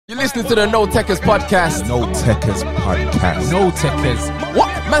You're listening to the No Tekkers podcast. No Tekkers podcast. No Tekkers. What?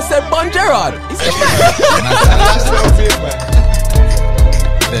 Man said Bon Gerard.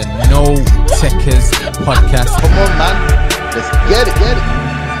 The No Tekkers podcast. Come on, man. Let's get it.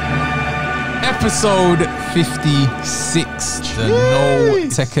 Episode 56. The No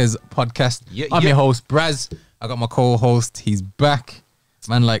Tekkers podcast. I'm your host, Braz. I got my co-host. He's back.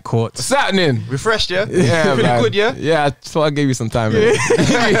 Man like Court. What's happening? Refreshed, yeah? Yeah, Pretty man. good, yeah? Yeah, I thought I'd give you some time.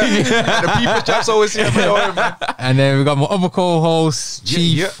 The people chat's always here, man. And then we got my other co-host,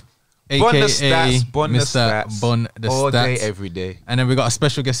 Chief, Bun the aka stats, bun the Mr. stats. Bun the All Stats. day, every day. And then we got a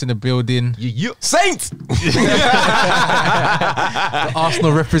special guest in the building, Saint! the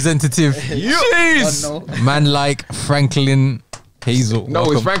Arsenal representative, Jeez! man like Franklin Hazell.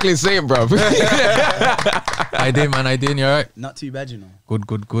 No, it's Franklin Saint, bro. I did, man. You alright? Not too bad, you know.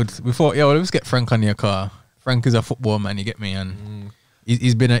 Good. We thought, let's get Frank on your car. Frank is a football man, you get me, and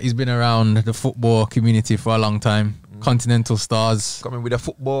he's been around the football community for a long time. Continental stars. Coming with a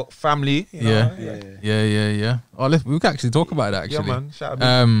football family. You Yeah. know? Yeah. Oh, we can actually talk about that. Actually, Yeah, man. Shout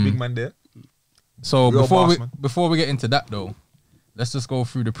out big man there. So Real boss, man. before we get into that though, let's just go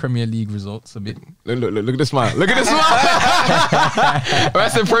through the Premier League results a bit. Look at the smile. Look at the smile.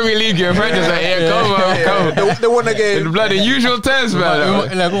 That's the Premier League. Your friend is like, come. They won again. The bloody usual terms, man.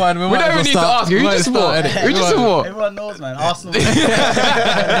 We don't even need to ask you. Who just support? Who just support? Everyone knows, man. Arsenal.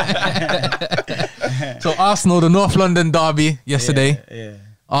 So Arsenal, the North London derby yesterday. Yeah.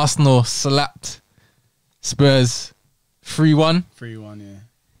 Arsenal slapped Spurs 3-1. 3-1, yeah.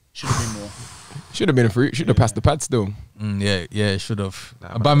 Should have been more. Should have been a free. Should have passed the pad still. Yeah, should have.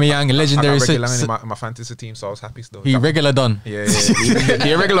 Aubameyang, a legendary. I got regular in my fantasy team, so I was happy still. He regular done. Yeah.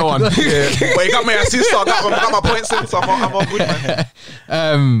 The irregular one. But he got my assist, so I got my points in, so I'm all good,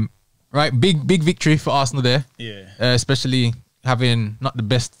 man. Right, big victory for Arsenal there. Yeah. Especially having not the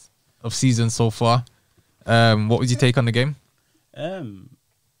best of seasons so far. What was your take on the game? I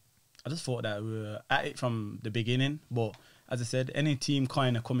just thought that we were at it from the beginning, but as I said, any team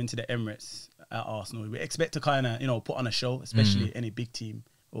kind of coming to the Emirates at Arsenal, we expect to kind of, put on a show, especially any big team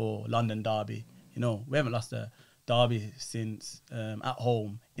or London derby. We haven't lost a derby since at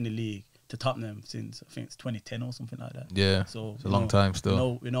home in the league to Tottenham since I think it's 2010 or something like that. Yeah, so it's a long time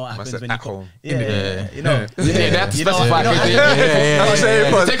still. We know what happens said when at you come. home. Yeah. That's specified. Yeah.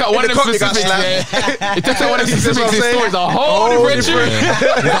 Take out one of the specifics. It takes out one of the specifics. His stories a whole different tune.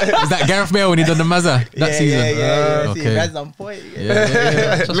 Is that Gareth Bale when he done the Mazza that season? Yeah. Okay. See, that's on point.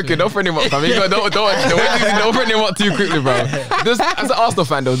 Yeah. Look, don't friend him up, fam. Don't friend him up too quickly, bro. As an Arsenal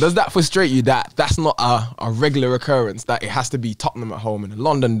fan, though, does that frustrate you that that's not a regular occurrence, that it has to be Tottenham at home and a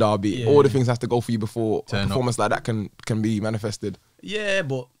London derby, all the things have to go for you before a performance like that can be manifested? Yeah,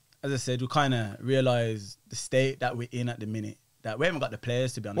 but as I said, we kind of realise the state that we're in at the minute, that we haven't got the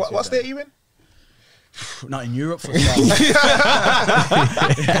players, to be honest. What state are you in? Not in Europe for starters.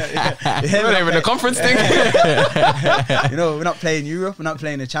 Not even the conference thing. We're not playing Europe, we're not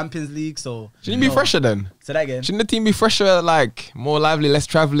playing the Champions League, so... Shouldn't you be fresher then? Say that again. Shouldn't the team be fresher, like more lively, less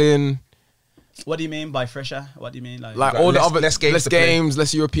travelling? What do you mean by fresher? What do you mean? Like all the other less less games,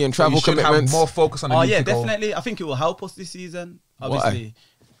 less European travel you should commitments. have more focus on the league yeah, to go. definitely. I think it will help us this season. Obviously,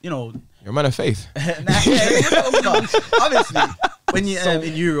 You're a man of faith. Obviously, when you're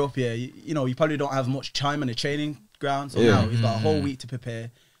in Europe, you probably don't have much time on the training ground. So now he's got a whole week to prepare.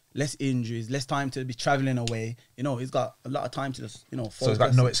 Less injuries, less time to be traveling away. He's got a lot of time to just, focus. So he's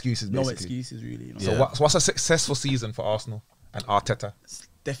got no excuses, basically. No excuses, really. So what's a successful season for Arsenal and Arteta? It's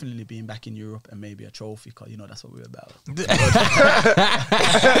definitely being back in Europe and maybe a trophy, because that's what we're about.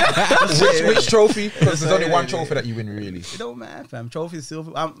 Which trophy? Because there's only one trophy that you win, really. It don't matter, fam. Trophies,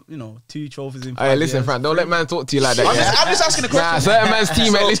 silver. 2 trophies in 5 Hey, listen, years. Frank, don't let man talk to you like that. I'm just asking a question. Nah, certain man's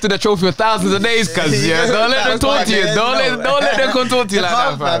teammate listed a trophy for thousands of days, cuz don't let them talk to you. Don't let them come talk to you like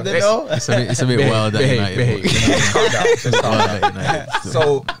that, fam. They know. It's a bit wild at United.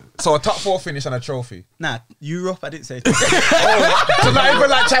 So a top 4 finish and a trophy. Nah, Europe, I didn't say. So not even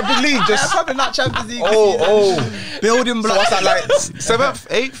like Champions League, just probably not Champions League. So Building blocks. what's that, like 7th,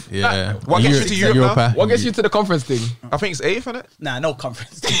 8th? Yeah. What gets you to Europe now? What gets you to the conference thing? I think it's 8th, isn't it? Nah, no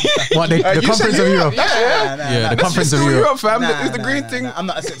conference. What, the Conference of Europe? Yeah, the Conference of Still Europe. Europe, fam. It's the green thing. I'm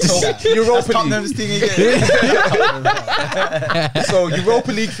not. Europa Tottenham's League. thing again. So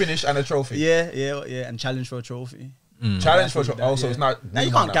Europa League finish and a trophy. Yeah, and challenge for a trophy. Challenge for a trophy. Also, it's not. Now you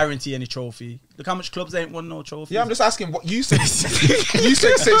can't guarantee any trophy. Look how much clubs ain't won no trophy. Yeah, I'm just asking what you said. You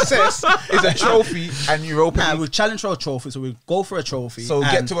said success is a trophy and Europa Nah, League. we'll challenge for a trophy, so we'll go for a trophy. So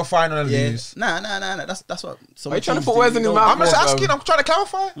get to a final and lose. Nah. That's what. Are you trying to put words in his mouth? I'm just asking. I'm trying to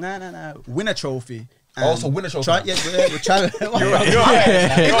clarify. Nah. Win a trophy, Also, win a trophy. We're trying. Is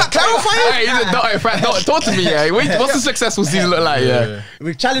that clarifying? Hey, talk to me, yeah. What's a successful season look like, yeah?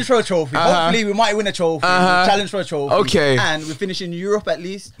 We challenge for a trophy. Hopefully, we might win a trophy. We challenge for a trophy. Okay. And we finish in Europe at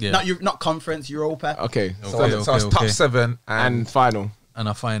least. Yeah. Not conference, Europa. Okay. So it's top 7 And final. And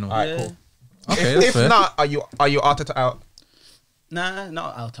a final. Alright, cool. Okay, that's If fair. not, are you Arteta out? Nah,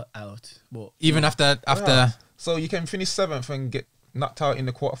 not out. But Even after So you can finish 7th and get knocked out in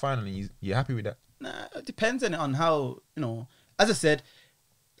the quarterfinal, and you're happy with that? nah, it depends on how, as I said,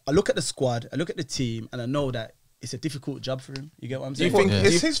 I look at the squad, I look at the team, and I know that it's a difficult job for him. You get what I'm Do you saying? think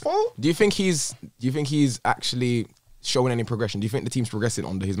It's his fault? Do you think he's actually showing any progression? Do you think the team's progressing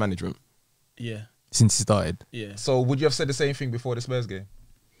under his management? Yeah. since he started. Yeah. So would you have said the same thing before the Spurs game?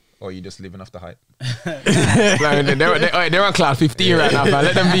 Or are you just living off the hype? They're on cloud 15 right now, fam.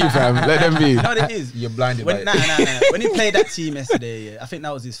 Let them be, fam. Let them be. You know what it is? You're blinded by When, it. When he played that team yesterday, I think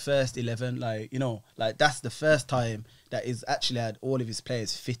that was his first 11. That's the first time that he's actually had all of his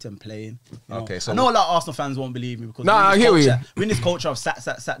players fit and playing. Okay, so I know a lot of Arsenal fans won't believe me because Nah, I hear you. we're in this culture of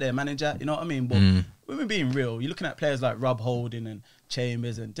sat there manager. You know what I mean? But when we're being real, you're looking at players like Rob Holding and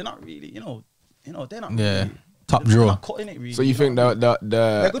Chambers, and they're not really, they're not Yeah. really, Top they're draw. not cutting it really. So you think they're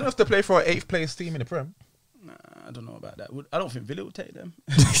the good enough to play for an 8th place team in the Prem? I don't know about that. I don't think Villa would take them.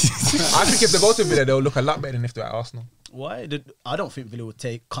 I think if they go to Villa, they'll look a lot better than if they're at Arsenal. Why? I don't think Villa would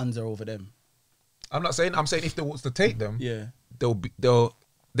take Konza over them. I'm saying if they was to take them, Yeah.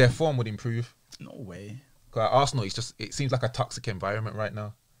 their form would improve. No way. Because at Arsenal, it seems like a toxic environment right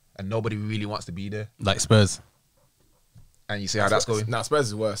now, and nobody really wants to be there. Like Spurs. And you see how that's going. Nah, Spurs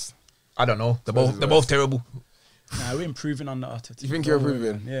is worse. I don't know. They're Spurs is both terrible. Nah, we're improving on the Arteta. You think you're Don't worry,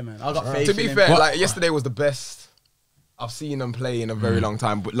 improving? man. Yeah, man. I got faith. To be in him. fair, like yesterday was the best I've seen them play in a very long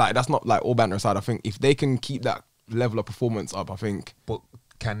time. But like that's not like all banter aside. I think if they can keep that level of performance up, I think. But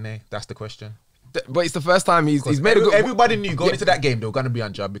can they? That's the question. But it's the first time he's made a good. Everybody knew going Yeah. into that game they were going to be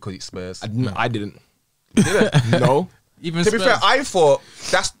on job because it's Spurs. I didn't. Did it? No. Even To be Spurs. fair, I thought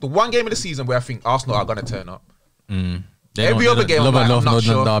that's the one game of the season where I think Arsenal are going to turn up. They every don't- other they game, don't- I'm love not Northern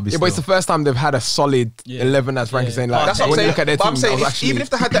sure. Derby Yeah, but it's the still. first time they've had a solid 11, as Frankie's saying. Like That's what I'm when you saying. look at their But I'm team, saying that was actually even if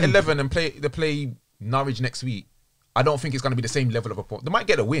they had that 11 and they play Norwich next week, I don't think it's going to be the same level of performance. They might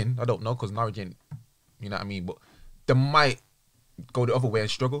get a win. I don't know because Norwich ain't, you know what I mean. But they might go the other way and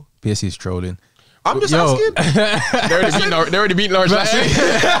struggle. PSG's trolling. I'm just Yo. asking. they already beat Norwich last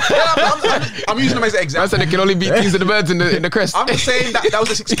week. I'm using them as an I example. said they can only beat teams of the birds in the crest. I'm just saying that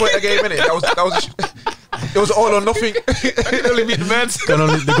was a 6-pointer game, innit? It was all or nothing. They can only beat the birds.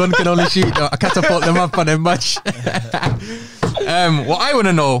 The gun can only shoot. I catapult them up on their match. What I want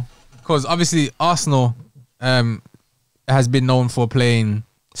to know, because obviously Arsenal has been known for playing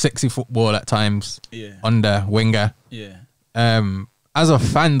sexy football at times Yeah. under Wenger. Yeah. As a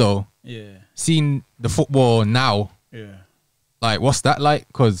fan though, Yeah. seeing the football now, Yeah. like what's that like?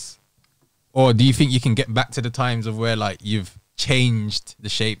 Or do you think you can get back to the times of where like you've changed the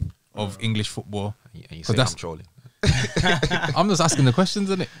shape of English football? And you 'Cause say that's- I'm trolling. I'm just asking the questions,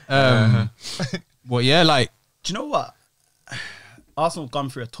 isn't it? Well, yeah, like Do you know what? Arsenal gone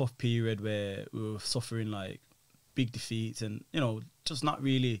through a tough period where we were suffering like big defeats and just not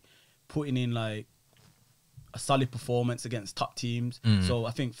really putting in like a solid performance against top teams. So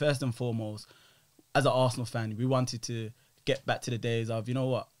I think first and foremost, as an Arsenal fan, we wanted to get back to the days of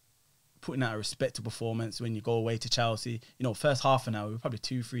putting out a respectable performance when you go away to Chelsea. First half an hour we were probably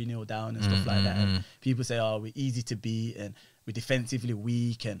 2-3-0 down and stuff like that. And people say, "Oh, we're easy to beat and we're defensively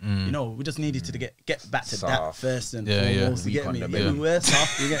weak," and we just needed to get back to that Soft. first and Yeah, yeah. foremost. You Weak get on me? the Yeah, ball. we were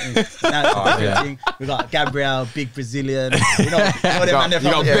soft. You get me? Now it's a different thing. We got Gabriel, big Brazilian. You know them man there you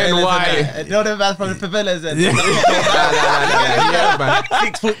from got the Ben favelas White. and you know them man from the favelas and Yeah, man.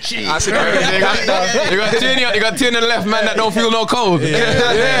 6 foot cheese. I see You got two on the left, man, that don't feel no cold.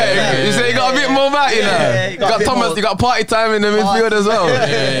 Yeah. You say you got a bit more back, you know. Yeah, You got Thomas, you got party time in the midfield as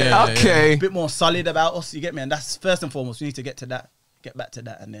well. Okay. A bit more solid about us, you get me? And that's first and foremost. We need to get back to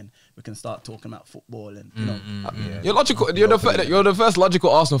that, and then we can start talking about football and You're logical. You're the first logical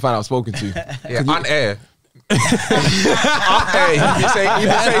Arsenal fan I've spoken to. Yeah, on air. Hey, you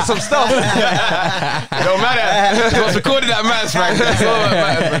been saying some stuff. It don't matter. It's what's recorded that matters, Frank. That's all that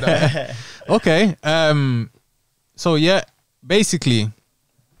matters, brother. okay. So yeah, basically,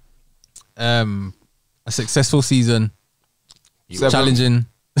 a successful season, challenging,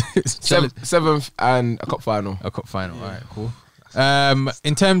 Seventh and a cup final. a cup final. All right, cool.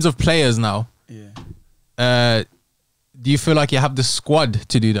 In terms of players now, do you feel like you have the squad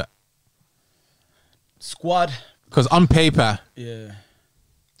to do that? Squad. Because on paper, Yeah.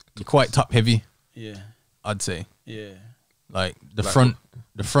 you're quite top heavy, Yeah. I'd say. Yeah. Like the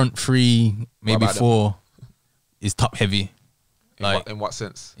the front three, maybe about them? 4, is top heavy. Like In what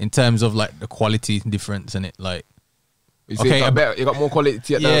sense? in terms of like the quality difference in it, like You see, you got more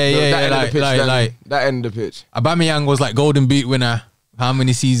quality at that end of the pitch than that end of the pitch. Aubameyang was like Golden Boot winner. How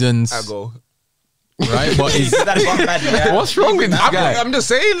many seasons? I go. Right, but he's, What's wrong with this guy? I'm just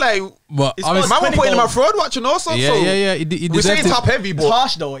saying, like, but It's obviously, got man, we're putting him at fraud watching also. yeah, so yeah, yeah. He We're saying deserved it. top heavy, It's but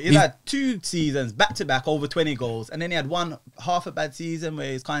harsh though. He had 2 seasons back to back over 20 goals, and then he had half a bad season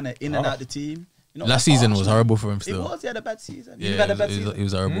where he's kind of in and out the team. You know, Last that's season harsh, was man. horrible for him. It Still, was. He had a bad season. You yeah, never had a bad season. it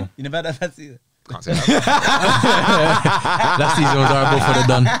was horrible. You never had a bad season. can't say that. Last season was horrible for the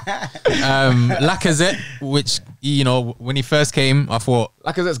Dun. Lacazette, which you know, when he first came, I thought,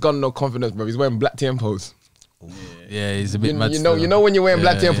 Lacazette's got no confidence, bro. He's wearing black Tempos. yeah, he's a bit mad. You still. know when you're wearing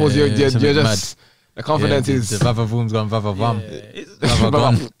black Tempos, you're it's a bit just the confidence yeah, is. the Vavavoom's gone Vavavam. Yeah,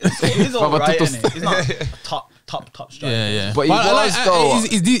 Vavavam. he's all right, innit? He's not top striker. Yeah, yeah. But he was, though.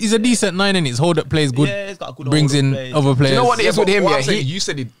 He's a decent 9 and his hold up plays good. Yeah, he's got a good Brings in play. other players. You know what it is with him? What Yeah, I'm saying, you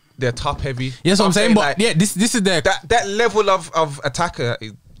said they're top heavy. Yes, what I'm saying, but like, yeah, this is their that level of attacker,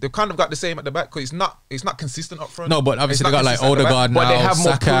 they've kind of got the same at the back because it's not consistent up front. no, but obviously It's they not got like consistent at the back. Odegaard But now. they have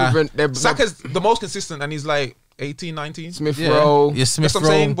more Saka, proven. Saka's the most consistent, and he's like 18, 19. Smith yeah, Rowe. yeah, Smith That's what I'm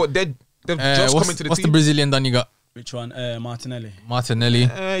saying. Rowe. But they've just come into the What's team. the Brazilian done? You got Which one? Martinelli. Martinelli.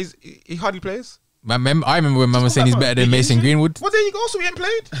 He hardly plays. I remember when man was saying he's better than Mason Greenwood. Well, there you go. So he ain't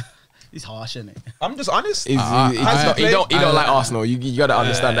played. He's harsh, isn't it? I'm just honest. He don't like Arsenal. You got to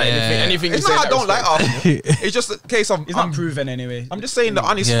understand that. Anything It's you say not I in that don't like respect. Arsenal. It's just a case of He's not proven anyway. I'm just saying the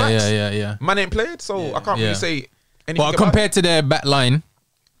honest facts. Yeah. Man ain't played, so I can't Yeah. really say anything. But about compared to their back line, it.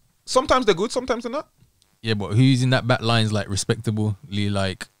 Sometimes they're good, sometimes they're not. yeah, but who's in that back line is like respectably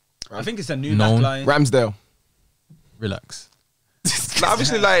like I think it's a new Known. backline. Ramsdale. relax. Like,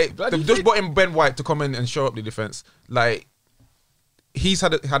 obviously, like they've just brought in Ben White to come in and show up the defense. Like he's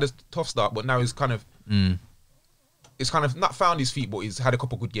had a tough start, but now he's kind of it's kind of not found his feet, but he's had a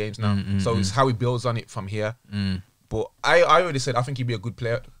couple good games now. So it's how he builds on it from here. But I already said I think he'd be a good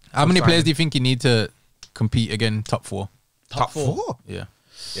player. How many players do you think you need to compete again? Top 4. Top four? Yeah.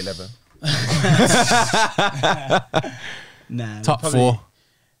 11. Nah, Top probably 4.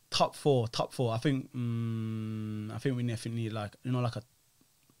 Top four. I think we definitely need like like a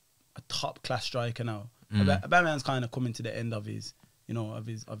top class striker now. Aubameyang's kind of coming to the end of his of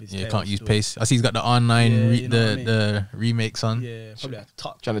his. Yeah, tail can't use still. pace. I see he's got the R9 Yeah, you know what I mean? the remakes on. Yeah, probably a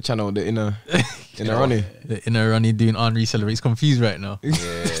top. Trying to channel the inner running. The inner running doing Henri celebrate. He's confused right now. Yeah.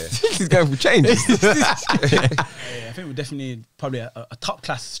 He's going for change. Yeah, I think we definitely need probably a top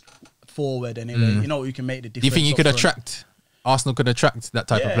class forward anyway. Who can make the difference. Do you think you up could front. attract Arsenal could attract that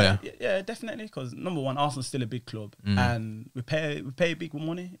type of player? Yeah, definitely. Because number one, Arsenal's still a big club, and we pay big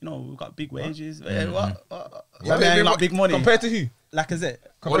money. We've got big wages. What? Not big money Compared to who? Lacazette.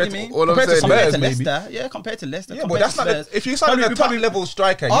 All What I'm do you mean? all I'm Compared to saying Compared is to maybe. Leicester, yeah, compared to Leicester. Yeah, but compared that's to not. Spurs. If you're signing a top Probably- level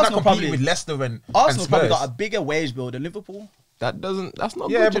striker, you're not Arsenal competing probably- with Leicester and Arsenal probably Spurs. got a bigger wage bill than Liverpool. that's not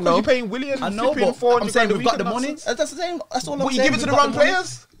Yeah, good, because you're paying William. I know, flipping but 400 I'm saying grand a we've week got the and money. nonsense. That's the same. That's all I'm But saying. you give it to We've the got wrong money.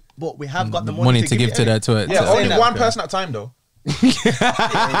 players. But we have got the Money to give to it. that Yeah, saying only that. one person at a time though. And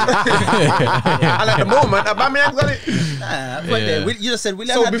at the moment, Aubameyang's got it. Nah, but Yeah. you just said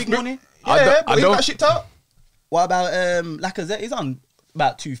William So had bef- big money. Yeah, I but he don't- got shipped out. What about Lacazette? He's on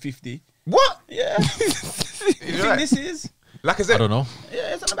about 250. What? Yeah. You think this is? Lacazette. I don't know.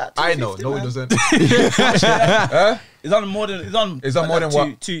 Yeah, it's on about 250. I know. No, he man. doesn't. He's on more than. He's on. He's on more than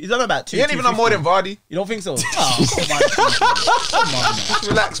what? He's on about 2. He ain't even on more than Vardy. You don't think so? Oh, come on, man.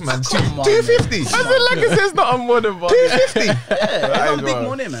 Relax, man. Come on, 250. Lacazette's not on more than 250. Yeah, he's on big well.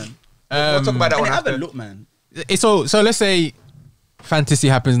 money, man. We'll talk about that And one have a after. look, man. So let's say fantasy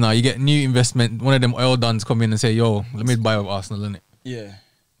happens now. You get new investment. One of them oil dons come in and say, "Yo, let me buy up Arsenal, innit? Yeah,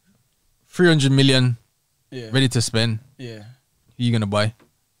 300 million yeah, ready to spend. yeah. Who you gonna buy?"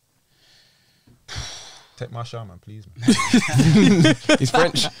 Take my shot, man, please, man. He's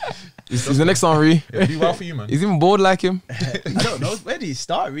French. He's the next Henri. It'll be well for you, man. He's even bored like him. I don't know. Where do you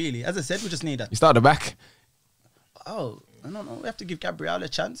start, really? As I said, we just need a. You start at the back. Oh, I don't know. We have to give Gabriel a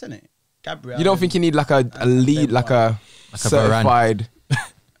chance, innit? Gabriel. You don't think you need like a lead, like a Varane. certified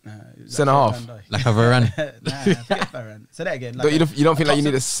centre half? Like a Varane. Nah, forget Varane. Say that again. You don't think like you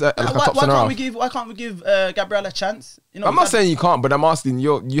need a top centre half? Why can't we give Gabriel a chance? I'm we've not had- saying you can't, but I'm asking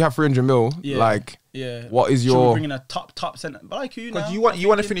you have 300 mil. Yeah. Like, Yeah. what is Should we your? bring in a top centre? But like who now? Because you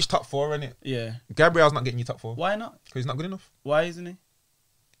want to finish top 4, innit? Yeah. Gabriel's not getting you top 4 Why not? because he's not good enough. Why isn't he?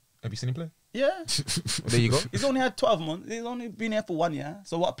 Have you seen him play? Yeah. There you go. He's only had 12 months. He's only been here for 1 year.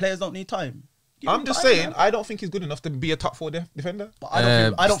 So what? Players don't need time. Give I'm him just time, saying, man. I don't think he's good enough to be a top 4 defender. But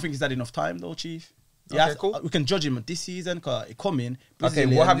I don't think he's had enough time though, Chief. Yeah, Okay, cool. we can judge him this season because he come in. Okay, Brazilian,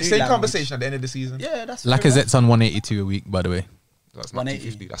 we'll have the new same language. conversation at the end of the season. Yeah, that's fair enough. Lacazette's on 182 a week, by the way. That's not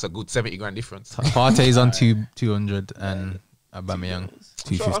 180. 250. That's a good 70 grand difference. Partey's on 200 and Aubameyang I'm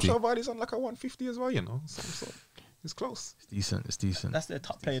 250. sure Vardy's on like a 150 as well, you know. So it's close. It's decent. That's their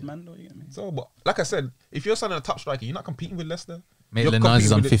top paid man, though. You get me? So, but like I said, if you're signing a top striker, you're not competing with Leicester. Maitland You're Niles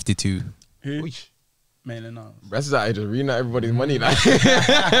is on competing 52. Who? Which? Mainly now. Rest is out here just reading out everybody's money like,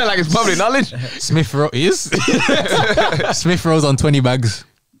 like it's public knowledge. Smith Rowe is. Smith Rowe's on 20 bags.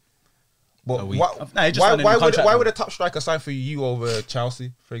 But A week. Nah, he just signed a new contract, why man. would a top striker sign for you over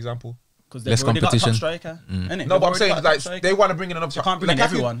Chelsea, for example? Because Less they've already got a top competition. striker. Innit? No, They've but I'm already saying got a top like striker. they want to bring in another. You can't bring in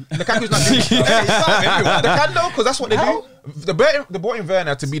everyone. Lukaku's not doing it. They can though, because that's what they do. They brought in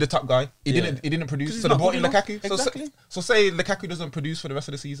Werner to be the top guy. He didn't produce, he's so they not brought in good enough. Lukaku. Exactly. So say Lukaku doesn't produce for the rest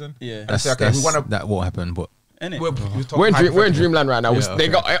of the season. Yeah. And they say, okay, we want to. that won't happen, but Innit? We're in dreamland right now. Yeah, They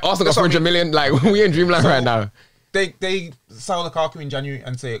got Arsenal got 400 million. Like we in dreamland right now. They sell Lukaku in January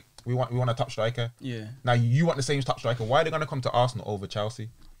and say we want a top striker. Yeah. Now you want the same top striker. Why are they going to come to Arsenal over Chelsea?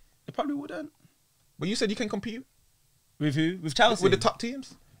 They probably wouldn't. But you said you can compete With who? With Chelsea? with the top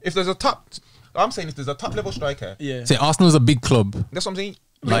teams. If there's a top, I'm saying if there's a top level striker, Yeah. say Arsenal's a big club. that's what I'm saying.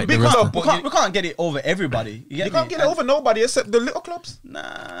 Like Big the rest club, of- but We can't get it over everybody. You, get you can't me? get it over nobody except the little clubs.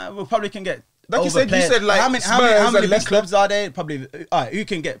 Nah, we probably can get. Like you over said, players. like how many Spurs and big Leicester. clubs are there? Probably. Alright, who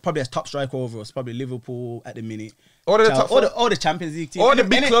can get probably a top striker over us? Probably Liverpool at the minute. Or the top four. Or the Champions League team. Or the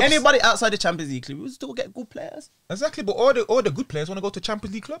big clubs. Anybody outside the Champions League, we will still get good players. Exactly, but all the good players want to go to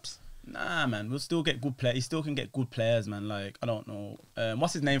Champions League clubs. Nah, man, we'll still get good players. You still can get good players, man. Like I don't know,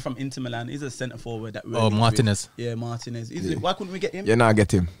 what's his name from Inter Milan? He's a centre forward that. Oh, Martinez. Yeah, Martinez. Why couldn't we get him? Yeah, now I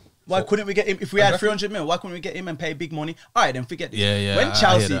get him. Why couldn't we get him? If we had 300 mil, why couldn't we get him and pay big money? All right, then forget this. Yeah, When I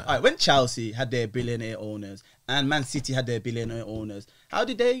Chelsea, hear that. when Chelsea had their billionaire owners and Man City had their billionaire owners, how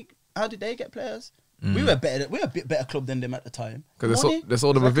did they get players? We were better. We're a bit better club than them at the time. Because Money. they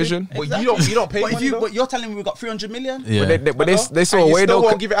saw the revision. But you don't pay But, money. but you're telling me we got 300 million? Yeah. But they saw and a you way still though.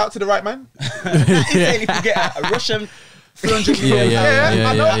 won't give it out to the right man. He's saying if we get a Russian 300 million,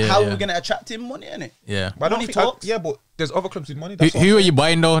 how are we going to attract him money in it? Yeah. But I don't Money think. talks. Yeah, but there's other clubs with money. Who, That's who are you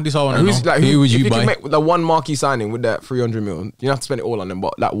buying though? This I want to know. Who's like who would if you can buy? make the one marquee signing with that 300 million? You don't have to spend it all on them,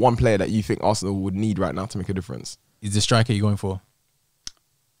 but that one player that you think Arsenal would need right now to make a difference. Is the striker you're going for?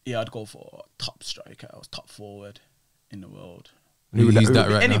 Yeah, I'd go for top striker or top forward in the world. Who would that- is who that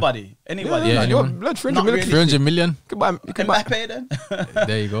would- right Anybody. Yeah, Like, anyone. you're blood 300 Not million. really. 300 million? You can buy. You can buy. Mbappe then?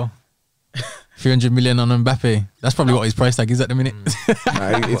 There you go. 300 million on Mbappe. That's probably what his price tag is at the minute.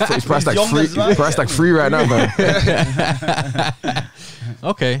 Nah, it's priced like young free. as well. It's priced like free right now, man.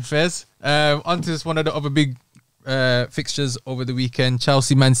 Okay, Fez. On to one of the other big fixtures over the weekend.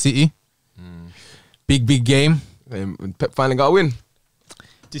 Chelsea Man City. Big game. Pep finally got a win.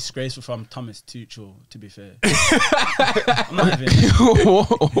 Disgraceful from Thomas Tuchel, to be fair. I'm not even.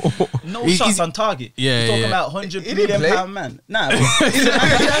 No He's- shots on target. Yeah, He's talking yeah. about 100 He million didn't play. pound man. Nah, he's the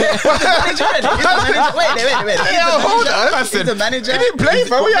manager. Wait. hold on. He's the manager. He didn't play,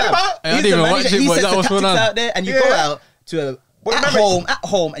 bro. What are you about? I didn't He's the even watch manager. it, He but sets that the was going tactics on. out there, and you Yeah. go out to But at remember-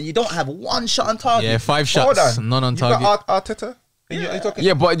 home, and you don't have one shot on target. Yeah, 5 Hold shots, on. none on You target. got Arteta. And you're talking.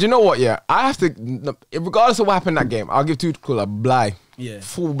 Yeah, but you know what? Yeah, I have to. Regardless of what happened in that game, I'll give Tuchel a bly. Yeah.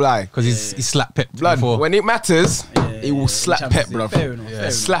 Full bly. Because he slapped Pep Blood. before. When it matters, he will yeah, slap Champions Pep, League. bro. Fair enough, fair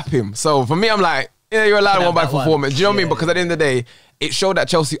enough. Slap him. So for me, I'm like, yeah, you're allowed Can one by have that one. performance. Do you know what I mean? Yeah. Because at the end of the day, it showed that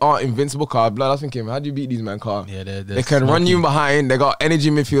Chelsea aren't invincible. Card blood. I was thinking, how do you beat these man? Car. Yeah, they're They can run smoky. you behind. They got energy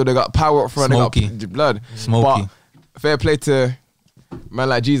midfield. They got power up front. Smoky. They got blood. Smoky. But fair play to man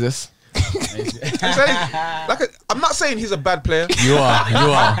like Jesus. I'm not saying he's a bad player. You are.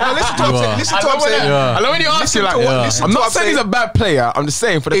 No, listen to what I'm saying. Listen to what I'm saying. Yeah. I love when you ask you like, to what- Yeah. listen I'm to not what saying he's a bad player. I'm just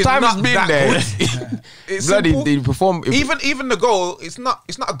saying for the He's time he's not been that there, It's bloody simple. they perform. Even the goal, it's not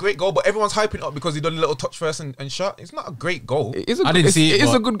a great goal, but everyone's hyping it up because he done a little touch first and shot. It's not a great goal. It is a I good- didn't it's- see it, It is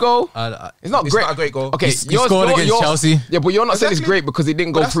a but- good goal. It's not It's great. not a great goal. Okay, He scored against Chelsea. Yeah, but you're not saying it's Exactly. great because it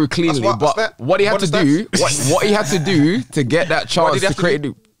didn't go But through that's cleanly. what- But that's what he had to what do, what he had to do to get that What chance did he to have to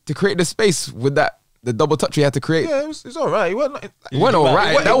create to create the space with the double touch he had to create. Yeah, it's all right. It wasn't. It went all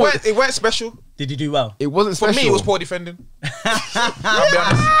right. That was. It weren't special. Did you do well? It wasn't For special. me, it was poor defending.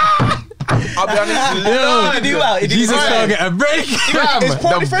 I'll be honest. No, he did well. He did Jesus well. can't get a break. Fam, It's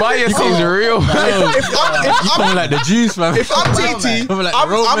poor the defending. bias You is can't- real. You coming like the Jews, man. If I'm TT, Coming like I'm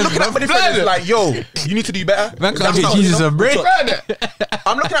the Romans, looking at my man. defenders like, yo, you need to do better. Man can't That's get not- Jesus you know, a break.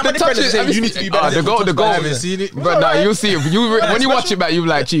 I'm looking at my The defenders touches- saying, you need to do better. The goal. I haven't seen it. But nah, you'll see it. When you watch it back, you'll be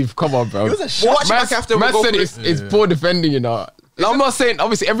like, Chief, come on, bro. It was a Well, shot. watch it back after we Man go said through it's poor defending, you know. Like, I'm not saying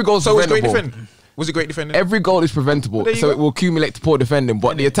obviously every goal's So it was great defendable. defending. Was it great defending? Every goal is preventable, There you so go. it will accumulate to poor defending.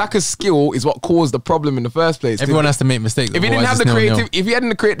 But the attacker's skill is what caused the problem in the first place. Everyone has to make mistakes. If he didn't have the otherwise it's 0-0. creativity,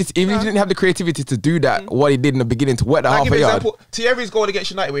 if he didn't have the creativity to do that, what he did in the beginning to work that I'll half give a you an yard. example. Thierry's goal against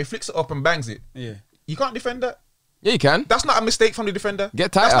United where he flicks it up and bangs it. Yeah. You can't defend that. Yeah, you can. That's not a mistake from the defender.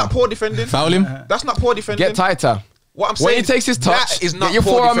 Get That's tighter. not poor defending. Foul him. That's not poor defending. Get tighter. What I'm saying, When he takes his touch, that is not get your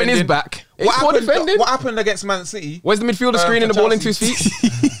poor forearm in his defending. back. It's poor defending. What happened against Man City? Where's the midfielder screening the for ball into his Chelsea?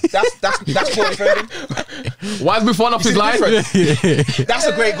 feet? That's poor defending. Why is Buffon off You his see the line? difference? That's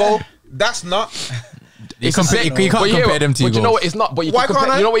a great goal. That's not. You can't But yeah, compare them two but you know goals. what? It's not. But you Why can can't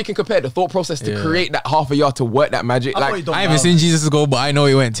compare. I? You know what? You can compare the thought process to Yeah. create that half a yard to work that magic. I thought he Like, done I haven't well. seen Jesus' goal, but I know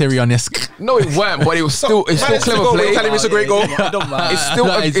he went Tyrion-esque. no, it weren't. But it was still. It's still Man, clever goal, play. Tell him it's a great goal. It's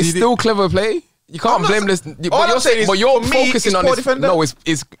still. I It's seen it. still clever play. You can't I'm not blame sa- this. all But I'm you're saying is, but you're for me, focusing it's on poor this. defender. No, it's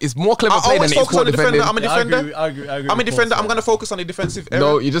more clever I play than always it's focus poor on the defender. defending. I'm a Yeah, I defender. agree. I'm a defender. I'm gonna focus on the defensive error.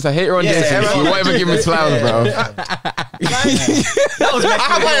 No, you're just a hater on Yeah, Jesus. yeah, You won't even give me flowers, bro. That was Messi. I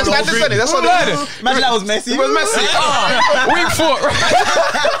have my understanding. That's what it is. Imagine that was Messi. It was Messi. Weak foot.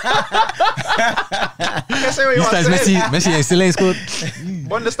 Can't say what you These want guys, to say. Messi still ain't scored.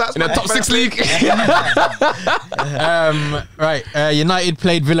 Won the stats In the man. top 6 league. Right, United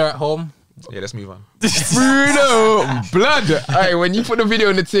played Villa at home. Yeah, let's move on. Bruno, blood. Hey, when you put the video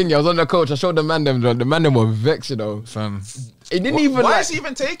in the thing, I was on the coach. I showed the man them. The man them were vexed, you know. Fam. He didn't even. Why like, is he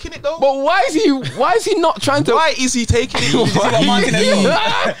even taking it though? But why is he not trying to? Why is he taking it?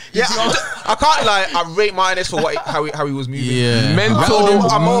 Yeah, I can't lie. I rate Martinez for how he was moving. Yeah.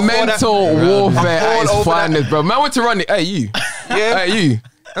 I'm all for Mental that. warfare I'm at its all over finest, bro. Man went to run it. Hey, you. Yeah. Hey, you.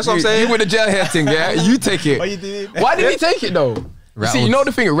 That's what I'm saying. You with the gel hair thing, yeah? You take it. What you doing? Why did he take it though? You see, you know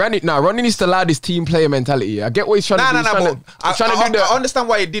the thing, Ronnie needs to allow this team player mentality. Yeah? I get what he's trying to do. But He's trying to do I that. understand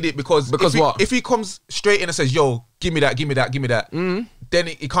why he did it because What? if he comes straight in and says, "Yo, give me that," then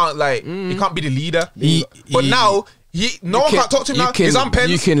he can't he can't be the leader. But now no one can't talk to him now. He's on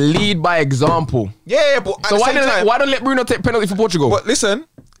pens. You can lead by example. Yeah, but at So the why same time, don't let Bruno take penalty for Portugal? But listen,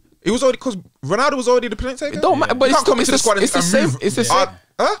 it was already because Ronaldo was already the penalty taker. It don't matter, but You it's can't come into the squad it's the and same. move. It's the same.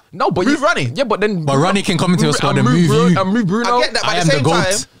 Huh? No, but move Ronnie. Yeah, but then. But Ronnie can come into your squad and move Bruno, you. and move Bruno. I get that, but I at am the the same GOAT.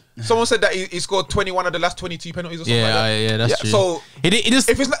 time, someone said that he scored 21 of the last 22 penalties or something like that. Yeah, that's Yeah, true. so he just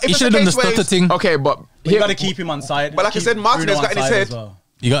if it's he a should have done the case where stutter it's- thing. Okay, but You got to keep him on side. But like I Keep said, Martinez Bruno got on in his side head. as well.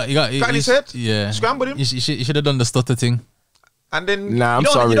 You got in his head? Yeah, Scrambled him. You should have done the stutter thing. And then Nah, I'm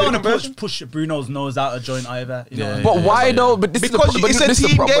You sorry. don't want to push Bruno's nose out of joint either. You know? Yeah. But why though? But this Because is the, it's a this is the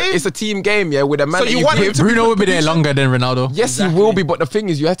team problem. game. It's a team game, yeah. With a man, So that you you want him give. to Bruno will be there longer than Ronaldo. Yes, he will be. But the thing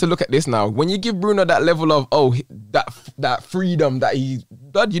is, you have to look at this now. When you give Bruno that level of that freedom that you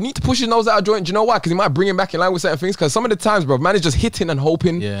need to push his nose out of joint. Do you know why? Because he might bring him back in line with certain things. Because some of the times, bro, man is just hitting and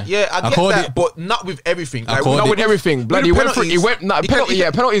hoping. Yeah, I get called that, it. but not with everything. I called Not it. with everything. Blood, he went for it. He went. Nah, penalty.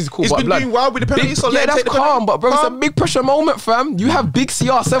 Yeah, penalty is cool. He's but been blood, doing well with the penalty, big, so yeah, let him that's take the calm. penalty. But bro, it's a Calm. big pressure moment, fam. You have big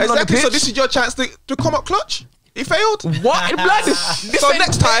CR7 on the Exactly. pitch. So this is your chance to come up clutch. He failed. What? Blood, this So ain't-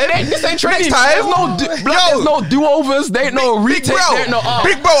 next time- this ain't training. next time- There's no, there's no do-overs. There ain't no Big retake. There ain't no,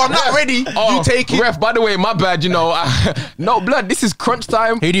 bro, I'm not ready. You take it. Ref, by the way, my bad. You know, no blood. This is crunch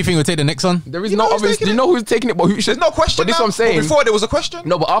time. Who do you think will take the next one? There is You no know who's obvious. taking Do you it? know who's taking it? But who should? There's no question. But this now. what I'm saying. But before there was a question.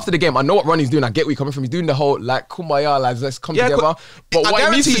 No, but after the game, I know what Ronnie's doing. I get where he's coming from. He's doing the whole like kumbaya, like let's come together. But I what he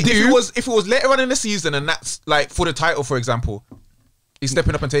needs guarantee to do, if it was later on in the season and that's like for the title, for example, he's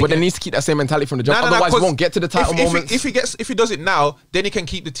stepping up and taking. but then it. needs to keep that same mentality from the jump. No, Otherwise, he 'cause won't get to the title moments. If he does it now, then he can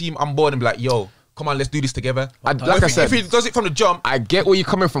keep the team on board and be like, yo, come on, let's do this together. Like I said, if he does it from the jump. I get where you're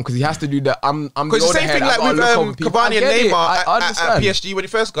coming from because he has to do that. I'm the Because the older same head. thing I like gotta with look over people. I Cavani and get it. Neymar I at understand. PSG when he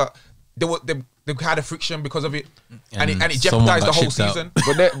first got, they had a friction because of it, and it someone jeopardized the got whole shipped out. season.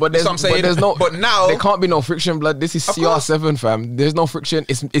 But That's what I'm saying. there's no. But now there can't be no friction, blood. This is Of course. CR7, fam. There's no friction.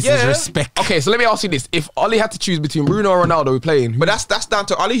 It's Yeah. respect. Okay, so let me ask you this: if Oli had to choose between Bruno or Ronaldo, we're playing. But that's down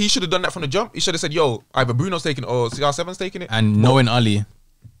to Ali. He should have done that from the jump. He should have said, "Yo, either Bruno's taking it or CR7's taking it." And knowing Ali,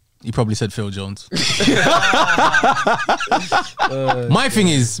 he probably said Phil Jones. My thing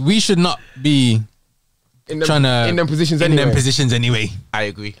is, we should not be in them, trying to in them positions in anyway. them positions anyway. I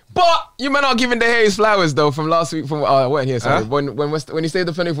agree. But you man not giving the hair his flowers though from last week. From what here? Sorry, Huh? when he saved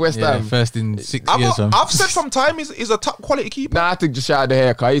the penalty for West Yeah, Ham. first in 6 years. I've said from time he's a top quality keeper. Nah, I think just shout out the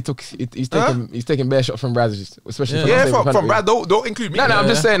hair, cause he's taking bare shots from Braz, especially Yeah. for Yeah, the saving from penalty. Brad. Don't include me. No, I'm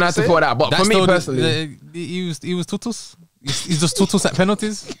just saying I had to put that. But That's for me still personally, he was tutus. He's just tutus at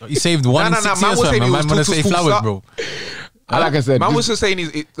penalties. He saved one in 6 Man years. was Fam. saying he Man was wanna Tutus say full flowers, stop. bro. like I said, Man just was just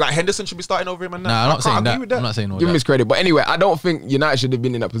saying like Henderson should be starting over him and that. Nah, I'm not I saying can't that. agree with I'm not saying all give him that. his credit. But anyway, I don't think United should have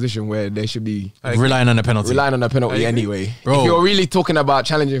been in that position where they should be Relying on a penalty. relying on a I penalty agree. anyway. Bro. If you're really talking about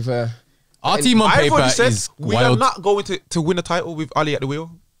challenging for, Our team on I've paper already said is we are wild. not going to win a title with Ali at the wheel.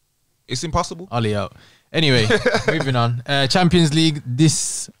 It's impossible. Ollie out. Anyway, moving on. Champions League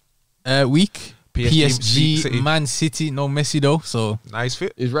this week. PSG City. Man City. No Messi though. So Nice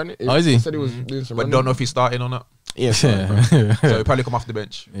fit. He's running. Oh, is he? Said he was doing some But running. don't know if he's starting or not. Yeah. So he'll probably come off the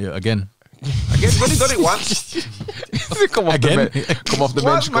bench. yeah, again. Again, he's only done it once. Come off Again? the bench. Come off the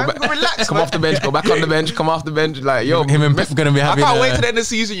Once, bench. Go man. back. Relax, Come man. off the bench. Go back on the bench. Come off the bench. Like yo, Him and Pep gonna be I having. can't wait to the end of the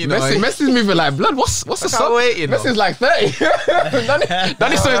season, you know. Messi's moving like blood. What's the can't sub? wait, you know. Messi's like 30.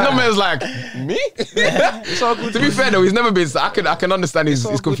 Danny saw his number is like me. It's all good. To be fair though, he's never been. I can understand his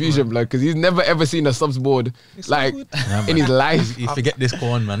all good, confusion, blood, because he's never ever seen a subs board like in his life. You forget this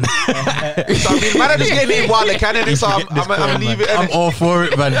corn, man. So, I mean, man, I'm just getting it while they can, and so I'm leaving. I'm all for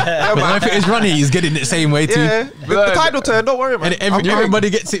it, man. But if it's running, he's getting it the same way too. Yeah, the tide will turn. Don't worry, man. And everybody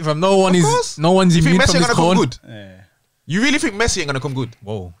gets it from. No one is. course. No one's You think immune Messi from ain't this gonna come corn. good? Yeah. You really think Messi ain't gonna come good?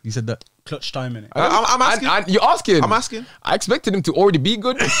 Whoa, you said that. Clutch time in it. I'm asking. You're asking. I'm asking. I expected him to already be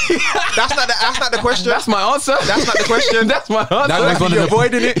good. That's not the question. That's my answer. That's not the question. That's my answer. That was one of You're the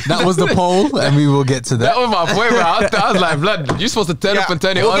avoiding it. That was the poll, and we will get to That that. was my point, bro. I was like, blood, you're supposed to turn up and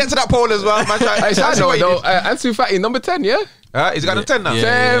turn it we'll on. get to that poll as well, man. Hey, so I know though. Ansu Fati, number 10, yeah? He's got a 10 now.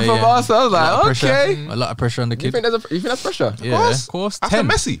 Yeah. 10 from us. I was A lot of like, pressure. okay. A lot of pressure on the You kid. think that's pressure? Yeah, of course. After 10.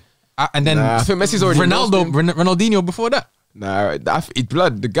 Messi. And then Nah, I think Messi's already Ronaldinho before that. Nah,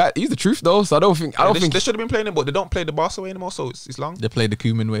 blood. The guy, he's the truth though. So I don't think. They should have been playing him, but they don't play the Barca way anymore, so it's long. They play the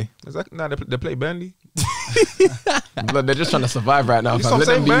Koeman way. Exactly. Nah, they play Burnley. Blood, they're just trying to survive right now, You fam. Let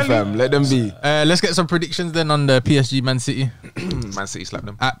stop them be, saying fam. Let them be. Let's get some predictions then on the PSG Man City Man City slapped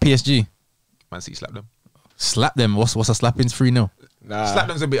them. at PSG. Man City slapped them. Slap them. What's a slapping? 3-0. Nah, Slap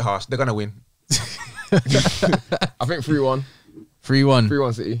them's a bit harsh. They're gonna win. I think 3-1. 3-1.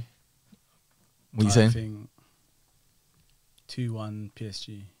 3-1 City. What are you I saying? think 2-1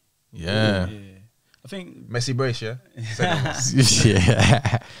 PSG. Yeah. Yeah. I think Messi brace, yeah.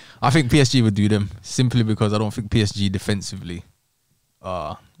 Yeah. I think PSG would do them simply because I don't think PSG defensively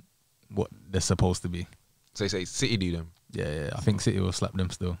are what they're supposed to be. So you say City do them. Yeah. I think City will slap them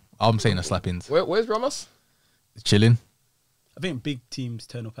still. I'm saying a slappings. Where's Ramos? Chilling. I think big teams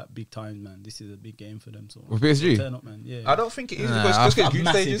turn up at big times, man. This is a big game for them. So With PSG? turn up, man. Yeah. I don't think it is Nah, because I just think get group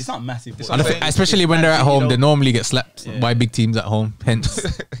massive. stages. It's not massive. It's but not it's- saying- Especially it's when they're at Man City, home, they though. normally get slapped Yeah. by big teams at home.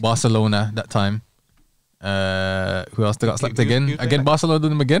 Hence Barcelona that time. Who else they got slapped Who- again? who's Again, that? Barcelona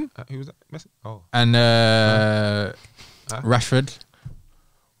did them again. Who was that? Messi? Oh. And Rashford.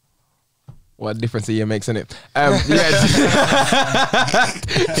 What difference a year makes, innit? Yeah.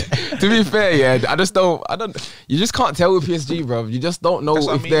 To be fair, yeah, I don't. You just can't tell with PSG, bro. You just don't know That's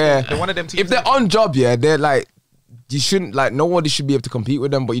what I if mean. they're They're one of them teams if they're on job. Yeah, they're like you shouldn't like nobody should be able to compete with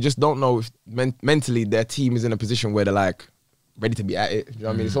them. But you just don't know if mentally their team is in a position where they're like ready to be at it. You know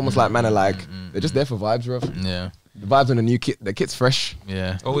what I mean? It's almost like man are like they're just there for vibes, bro. Yeah. The vibes on the new kit, the kit's fresh.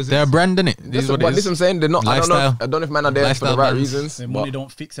 Yeah. Oh, is They're a it? brand, innit? This That's is what but it this is. I'm saying. They're not. I Lifestyle. don't know if man are there for the Lifestyle right brands. reasons. The but- money don't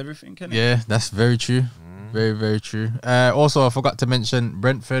fix everything, can it? Yeah, that's very true. Very, very true. Also, I forgot to mention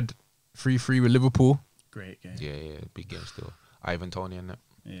Brentford 3-3 with Liverpool. Great game. Yeah, big game still. Ivan Toney and that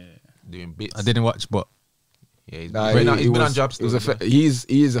Yeah. doing bits. I didn't watch, but Yeah, he's Nah, been, he he's been was- on jobs he still. was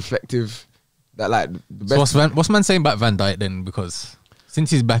he is effective. That like the so best. what's man saying about Van Dijk then? Because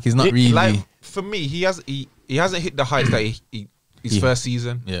since he's back, he's not really. Like for me, he hasn't hit the heights that his first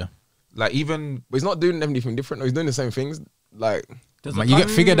season. Yeah. Like even But he's not doing anything different. No, he's doing the same things. Like There's Man, a you time-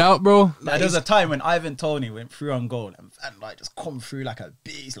 get figured out, bro. Like, there was a time when Ivan Toney went through on goal and like just come through like a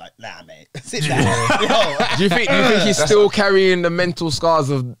beast. Like, nah, mate, sit down. Yo. do you think he's still carrying the mental scars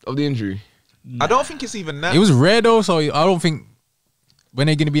of the injury? I don't think it's even that. It was rare though, so I don't think when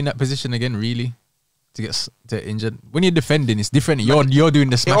they're gonna be in that position again, really, to get to injured. When you're defending, it's different. You're doing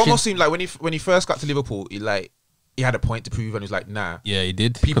the It smashing. almost seemed like when he first got to Liverpool, he had a point to prove, and he was like, nah. Yeah, he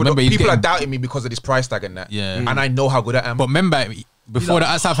did. People Remember, he's are getting- doubting me because of this price tag and that. Yeah. And I know how good I am. But remember, before that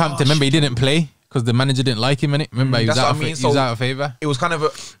at Southampton, remember he didn't play because the manager didn't like him. Innit? Remember, he was That's out what I mean. he was So- out of favor. it was kind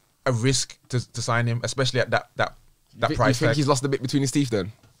of a risk to sign him, especially at that You price think tag. he's lost a bit between his teeth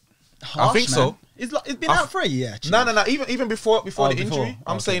then? Harsh, think so. man. It's been out for a year. Actually. No. Even before the before. injury,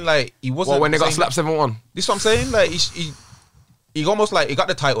 I'm Okay. saying like he wasn't. Well, when they got saying- slapped 7-1, This is what I'm saying. Like he almost like he got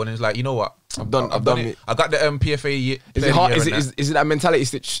the title and he's like, you know what? I've done it. I got the PFA. is it hard? Is it that mentality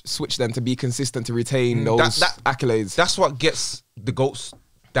switch then to be consistent to retain those that- accolades? That's what gets the GOATs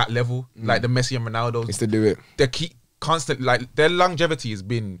that level, like the Messi and Ronaldo. is to do it. They keep constantly like their longevity has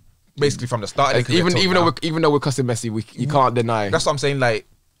been basically from the start. Of their career till Even though we're cussing Messi, you can't deny. that's what I'm saying. Like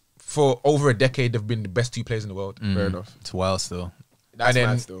for over a decade, they've been the best two players in the world. fair enough. It's wild still. That's then-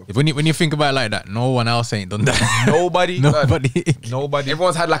 mad still. If when you think about it like that, no one else ain't done that. Nobody, Nobody.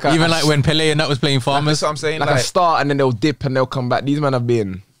 Everyone's had like a Even like when Pele and that was playing Farmers. That's what I'm saying. like a start and then they'll dip and they'll come back. These men have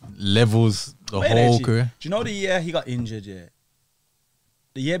been levels the Wait, whole actually, career. do you know the year he got injured? Yeah,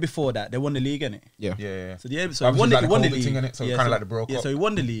 the year before that they won the league, innit? Yeah. Yeah. So the year, so Obviously he won the, like he won the COVID league. thing, innit? So yeah, kinda like the Bro Yeah, Cup. so he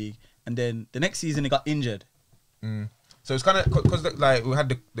won the league, and then the next season he got injured. So it's kind of because like we had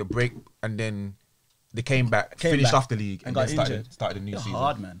the break and then they came back, finished off the league, and got then injured. started the new season.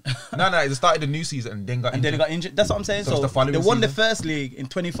 Hard, man. No, they started the new season and then got And injured. then he got injured. That's what I'm saying. So So, it's the following they won the season? first league in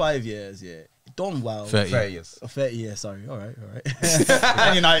 25 years. Yeah, done well. 30. 30 years. 30 years. Sorry. All right.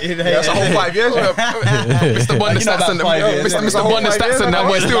 And United. Yeah, that's a whole 5 years. Mr. Bond the You know stats about and 5 years, Mr. Bond the stats and that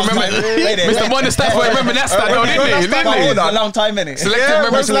boy still remember. Mr. Bond the stats boy remember that stat though, didn't he? Hold on, a long time, innit? Selective Yeah,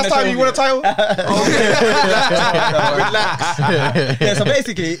 memory. when's the last time you won a title? Relax. Yeah, so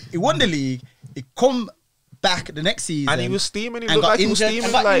basically, he won the league. He come back the next season. And he was steaming. He And looked got like he was injured, steaming.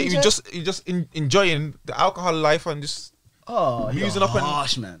 and got Like injured. he just enjoying the alcohol life and just. using up and-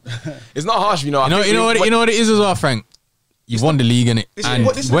 harsh, man. It's not harsh, you know. You know what it is as well, Frank. You've won the league, innit? This is And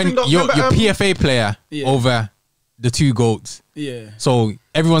what- this is the when thing, though. you're Remember, PFA player Yeah. over the 2 GOATs, Yeah. so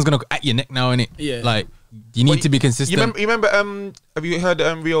everyone's gonna go at your neck now, innit? Yeah. Like you need to be consistent. You remember? Have you heard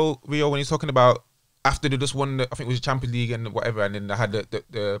Rio when he's talking about after they just won? I think it was the Champions League and whatever, and then they had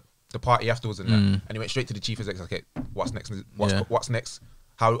the party afterwards and that, and he went straight to the chief exec. Okay, what's next? What's next?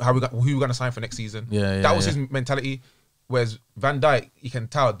 Who we gonna sign for next season? That was his mentality. Whereas Van Dijk, you can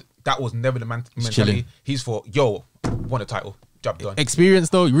tell that was never the mentality. chilling. He's for won a title, job done. Experience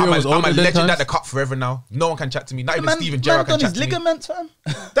though, Rio was I'm older a than legend times. at the cup forever now. No one can chat to me. Not even Man, Steven Gerrard man can done chat his to me. ligaments, fam.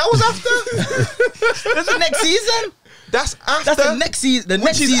 That was after. That's the next season. That's after. That's the next season. The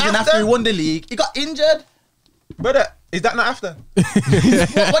next is season after he won the league, he got injured. Brother, is that not after? What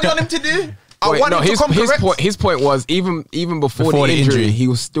do you want him to do? I want him to come correct. His point was even before the injury, he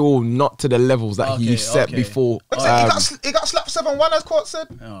was still not to the levels that he set before. He got slapped 7-1 as Court said.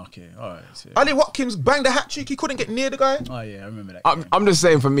 Oh, okay, all right. Ali Watkins banged a hat trick. He couldn't get near the guy. Oh yeah, I remember that. I'm just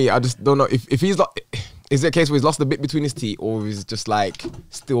saying, for me, I just don't know if he's is it a case where he's lost a bit between his teeth, or is just like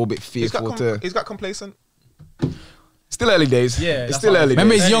still a bit fearful He's got complacent. Still early days. Yeah, it's that's still what- early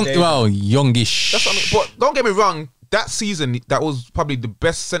Remember days. he's young, days. well, youngish. That's what I mean. But don't get me wrong. That season, that was probably the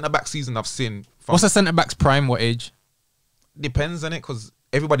best centre back season I've seen. What's the centre back's prime? What age? Depends on it because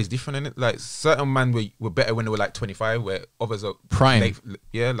everybody's different in it. Like certain men were better when they were like 25, where others are Prime.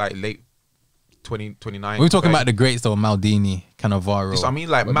 late 20, 29. We're talking 30. about the greats though, Maldini, Cannavaro. So I mean,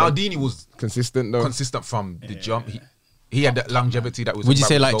 like Maldini was Consistent though. consistent from the jump. He had that longevity that was. Would you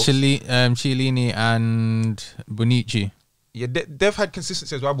say about like results. Chiellini and Bonucci? Yeah, they've had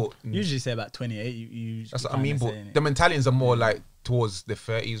consistency as well, but Usually say about 28. You that's what I mean. But saying it. the mentalities are more like towards the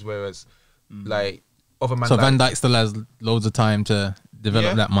 30s, whereas like other man. So like, Van Dijk still has loads of time to develop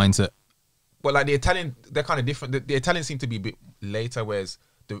Yeah. that mindset. But like the Italian, they're kind of different. The Italians seem to be a bit later, whereas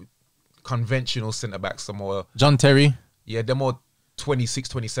the conventional centre backs are more. John Terry. Yeah, they're more 26,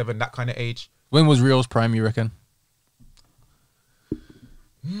 27, that kind of age. When was Rio's prime, you reckon?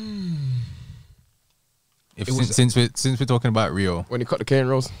 If It was- since we're talking about Rio, When he cut the cane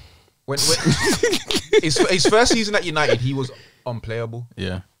rolls. When his first season at United, he was unplayable.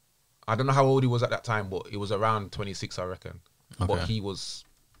 yeah. I don't know how old he was at that time, but it was around 26, I reckon. But Okay. he was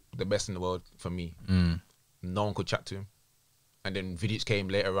the best in the world for me. No one could chat to him. And then Vidic came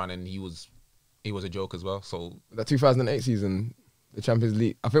later on, and he was a joke as well. So That 2008 season, the Champions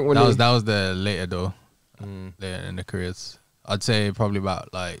League. I think when That they, was the later though, later in the careers. I'd say probably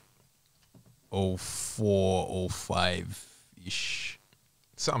about like 04, 05 ish.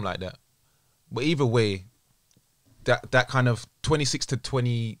 something like that. But either way, that kind of 26 to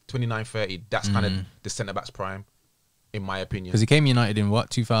 20, 29, 30, that's kind of the centre back's prime, in my opinion. Because he came United in what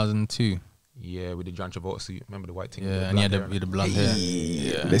 2002. Yeah, with the John Travolta suit. Remember the white thing? with Yeah, the and he had blonde the blonde hair.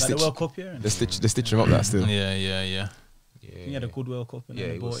 Yeah, they Like the stitch, World Cup year. they stitch him up that still. yeah. hair. He had a good World Cup and Yeah,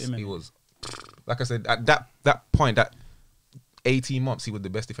 they he brought was. him in. He was. Like I said, at that point, that 18 months, he was the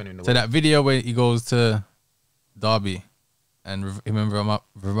best defender in the So world. that video where he goes to Derby and remember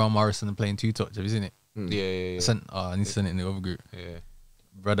Ravel Morrison playing 2-touch. Have you seen it? Yeah. I need to send it in the other group, Yeah.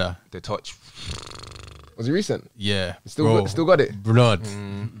 brother. The touch. Was he recent? Yeah, Still got it. blood.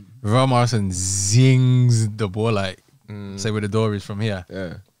 Ravel Morrison zings the ball like say where the door is from here.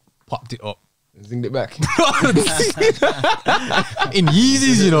 Yeah. Popped it up Zinged it back. in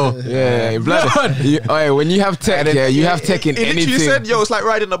Yeezys, you know. Yeah, blood. When you have tech, you have tech in He literally anything. said, "Yo, it's like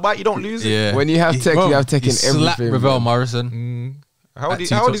riding a bike. You don't lose it." Yeah, When you have tech, Bro, you have tech he in slapped everything. Ravel bro. Morrison. How old At is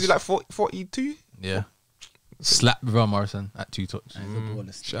he? 2-touch. Like 42? Yeah, slapped Ravel Morrison at 2-touch. He's a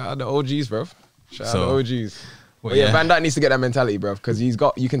baller still. Shout out the OGs, bro. Shout out So- the OGs. Well, But yeah, Van Dijk needs to get that mentality, bro, because you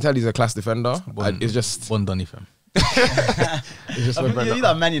can tell he's a class defender. One, It's just one Donny fam. It's just I with think Brenda. you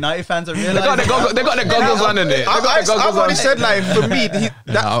that Man United fans are real. They got the goggles on in it. I've already said like for me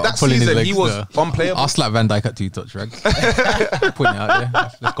that pulling his season legs he was there. unplayable. I'll slap Van Dijk at 2-touch, rag. Putting it out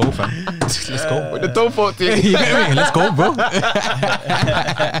there. Let's go, fam. Let's go. With the toe fault thing. You get me? Let's go, bro.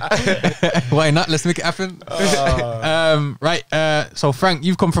 Why not? Let's make it happen. Right. So Frank,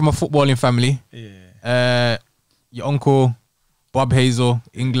 you've come from a footballing family. Yeah. Your uncle, Bob Hazell,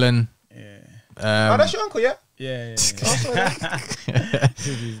 England. Yeah. Oh, that's your uncle, yeah. Yeah.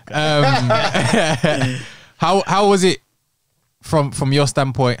 How was it from your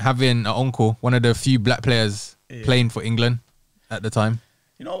standpoint having an uncle, one of the few black players playing for England at the time?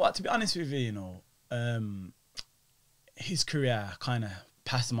 You know what? To be honest with you, his career kind of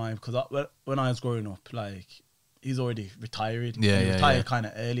passed mine because when I was growing up, like he's already retired. Yeah, he yeah, retired yeah. kind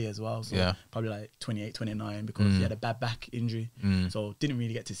of early as well. So Yeah. probably like 28, 29 because he had a bad back injury. So didn't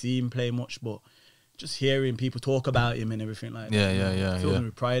really get to see him play much, but just hearing people talk about him and everything like Yeah, that. yeah. Filling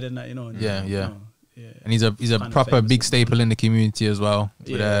with pride and that, and, Yeah, yeah. yeah. And he's a Kind of proper famous big and- staple in the community as well, with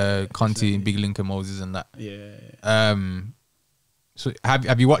Yeah, Conti, definitely. Big Lincoln Moses and that. Yeah. So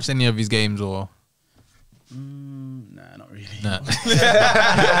have you watched any of his games or? Nah, not really. Nah.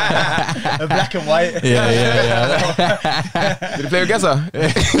 Black and white. yeah. Did he play with Gessa? He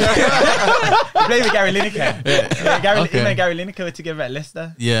played with Gary Lineker. Okay. Him and Gary Lineker were together at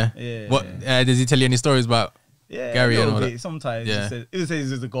Leicester. Yeah. Yeah, What does he tell you any stories about? Yeah, Gary a and little all bit. Sometimes Yeah. he would say he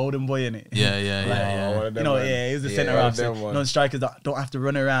was a golden boy in it. Yeah, yeah. One of them, You know, man. yeah, he was the Yeah, centre one half. of So, them ones. strikers don't have to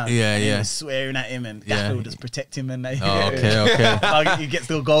run around. Yeah, and yeah. He was swearing at him, and Yeah. Gaffer would just protect him, and that. Oh, okay. Like, he gets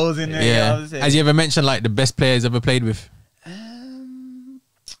still goals in there. You know what I'm Yeah. saying? Has he ever mentioned like the best players ever played with?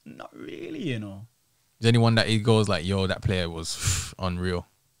 Not really, Is anyone that he goes like, yo, that player was unreal?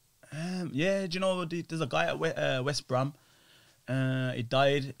 Yeah, do you know there's a guy at West Brom. He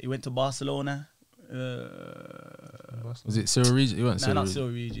died. He went to Barcelona. Was it Cyril Regis? He wasn't Nah, Cyril not Regis. Cyril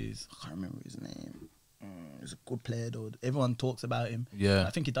Regis. I can't remember his name. He's a good player though. Everyone talks about him. Yeah. I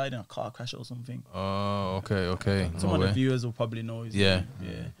think he died in a car crash or something. Oh, okay. Some No of the way. viewers will probably know his Yeah. name. Yeah.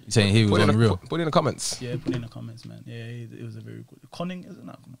 You're saying he was unreal. Put in the comments. Yeah, put in the comments, man. Yeah, it was a very good. Conning, is it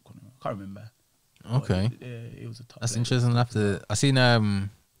not Conning? I can't remember. Okay. But it was a top. That's player. interesting. I seen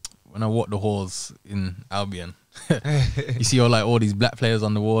when I walked the halls in Albion, you see all these black players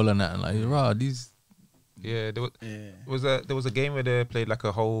on the wall and that, and like, rah, these. Yeah, there was Yeah. there was a game where they played like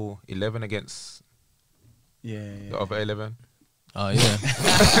a whole 11 against the other 11. Oh yeah.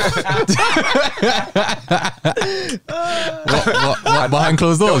 what behind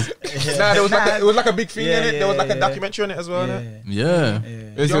closed doors? Nah, there was it was like a big thing Yeah, in it. There was like a yeah. documentary on it as well. Yeah. innit? Yeah.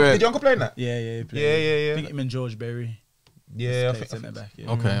 Did your uncle play in that? Yeah, he played. Yeah. I think him and George Berry. Yeah, I Played think, centre back.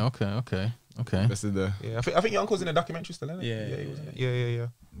 Yeah. Okay. This is the. yeah, I think your uncle's in the documentary still, isn't it? Yeah, he was in it. yeah. Yeah.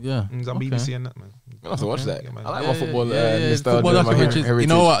 Yeah. He's on Okay. BBC and that, man. I'll have to watch that. Yeah, man. I like my football Yeah, nostalgia. football my documentaries. heritage. You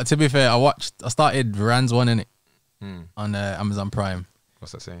know what? To be fair, I started Rand's one in it Hmm. on Amazon Prime.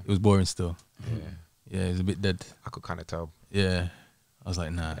 What's that saying? It was boring still. Yeah, Yeah, it was a bit dead. I could kind of tell. Yeah. I was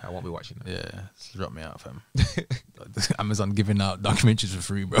like, nah. I won't be watching that. Yeah, just drop me out, fam. Amazon giving out documentaries for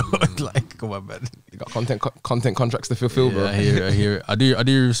free, bro. Like, come on, man. You got content contracts to fulfill, Yeah, bro. I hear it. I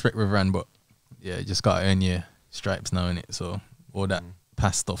do respect with Rand, but yeah, you just gotta earn your stripes now, innit? So all that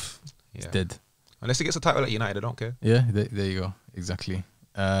past stuff is Yeah. dead. Unless he gets a title at United, I don't care. Yeah, there you go. Exactly.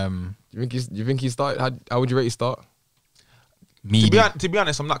 Do you think he started? How would you rate his start? Meaty. To be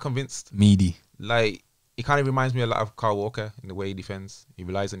honest, I'm not convinced. Meaty. Like, he kind of reminds me a lot of Kyle Walker in the way he defends. He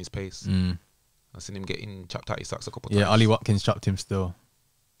relies on his pace. I've seen him getting chopped out his socks a couple times. Yeah, Ollie Watkins chopped him still.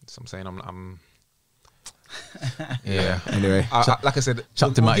 So I'm saying I'm Yeah. Anyway, like I said,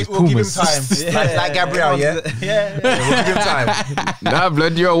 chopped him out his we'll give him Pumas. time. like Gabriel, yeah? Yeah. We'll give him time. nah,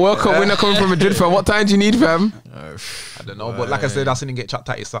 blood, you're a World Cup winner coming from Madrid, fam. What time do you need, fam? I don't know, but like I said, I've seen him get chopped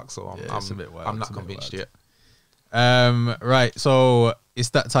out his socks, so Yeah, it's a bit wild, I'm it's not a bit convinced wild. yet. Right, so it's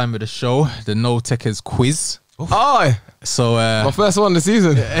that time of the show, the No Tekkers Quiz. Oh, So my first one of the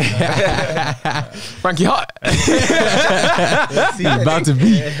season. Frankie Hart. about to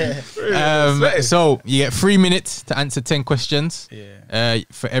be. So you get 3 minutes to answer 10 questions. Yeah.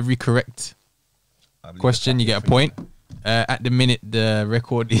 For every correct question, you get a point. At the minute, the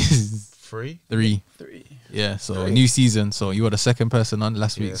record is 3? 3. 3. Yeah, so new season. So you were the second person on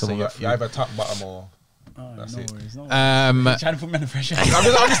last week. Yeah, So so we you're, got you're either top, bottom, or Oh, That's no it. worries. No worries. three. Trying to put me under pressure. I'm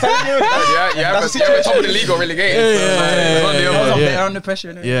just telling you. Yeah, That's but the yeah, top of the league or relegated. Yeah, so, like, yeah, it's on the yeah, other. I'm yeah. better under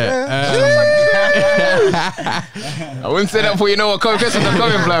pressure. Innit? Yeah. I wouldn't say that before you know what questions are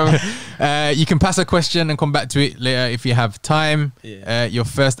coming, fam. You can pass a question and come back to it later if you have time. Yeah. Your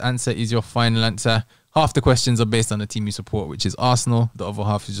first answer is your final answer. Half the questions are based on the team you support, which is Arsenal. The other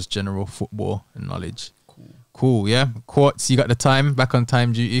half is just general football and knowledge. Cool. Cool, yeah. Quartz, you got the time, back on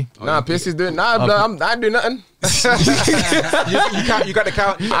time duty. Nah, PSG's doing. Nah, I ain't doing nothing. You got the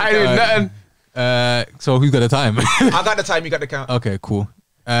count. I ain't doing nothing. So who's got the time? I got the time. You got the count. Okay, cool.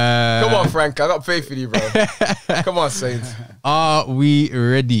 Come on, Frank. I got faith in you, bro. Come on, Saints. Are we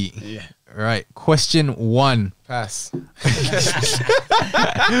ready? Yeah. Right. Question 1. Pass.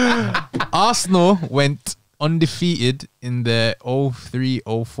 Arsenal went undefeated in the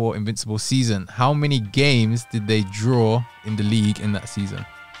 03-04 Invincible season. How many games did they draw in the league in that season?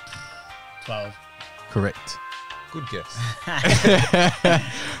 12. Correct. Good guess.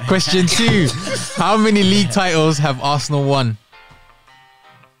 Question 2. How many league titles have Arsenal won?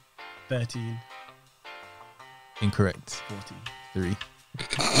 13. Incorrect. 14. 3.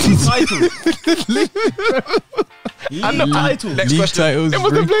 Title. League title. Next League question. titles. They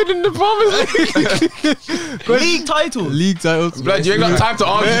must have played in the Farmers League. League title. League titles. Blood, you ain't got time to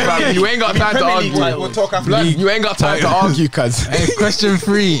argue, fam. You ain't got time to Premier League argue. title. We'll talk after. Blood, you ain't got time to argue, cuz. Hey, question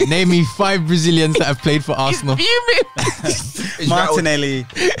 3. Name me 5 Brazilians that have played for Arsenal. Martinelli.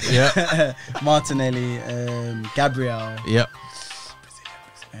 Yeah. Martinelli. Gabriel. Yep.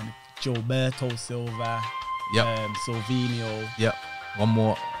 And Gilberto Silva. Yep. Silvinho. Yep. One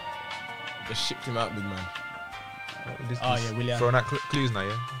more. Just shipped him out, big man. Oh yeah, William. Throwing out clues now,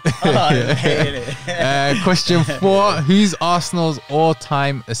 yeah. Question 4. Who's Arsenal's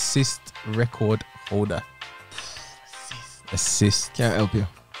all-time assist record holder? Assist. Can't help you.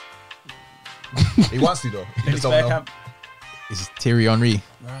 He wants to though. He Dennis just don't know. Bergkamp. This is Thierry Henry.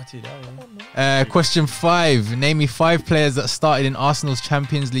 Right, yeah. Question 5. Name me 5 players that started in Arsenal's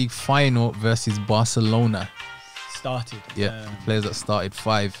Champions League final versus Barcelona. Started. Yeah, players that started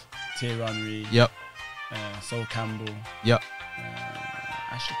 5. Thierry Henry. Yep. Sol Campbell. Yep.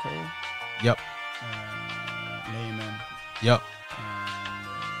 Ashley Cole. Yep. Lehman. Yep. And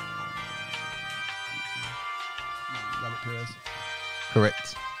Robert Perez.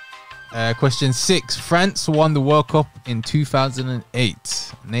 Correct. Question 6. France won the World Cup in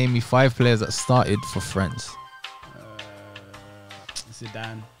 2008. Name me 5 players that started for France.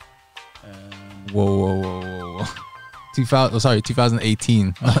 Zidane. Whoa.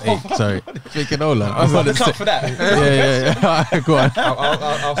 2018. Not 8, sorry. Thinking Ola. I was about to say. For that. Yeah. Go on.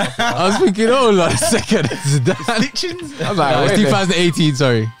 I was thinking Ola a second. Zidane. I was like, No, it's wait, 2018,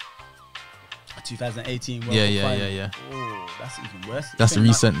 sorry. 2018 World Yeah, Cup yeah, final. yeah. Oh, that's even worse. That's the I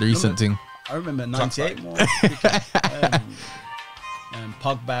think recent thing. I remember 98 more.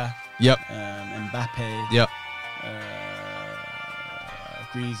 Pogba. Yep. Mbappe. Yep.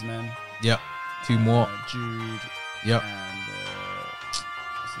 Griezmann. Yep. 2 more. Jude. Yep. And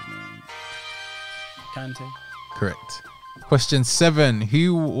what's his name? Kante. Correct. Question 7.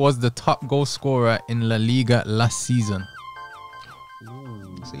 Who was the top goal scorer in La Liga last season?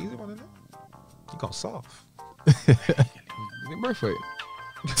 Ooh, it's an easy one, isn't it? You got soft. Bro, for it.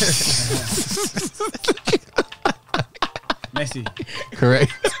 Messi.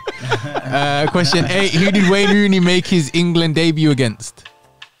 Correct. Question 8. Who did Wayne Rooney make his England debut against?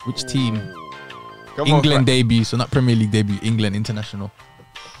 Which team? Come England on, debut, so not Premier League debut. England international.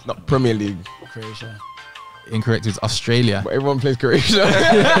 not Premier League, Croatia. Incorrect. It's Australia. but everyone plays Croatia.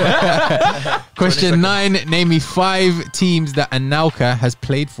 Question 9. Name me 5 teams that Anelka has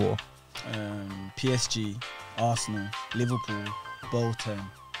played for. PSG, Arsenal, Liverpool, Bolton,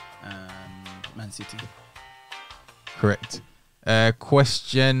 and Man City. Correct.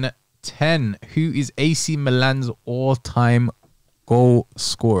 Question 10. Who is AC Milan's all-time goal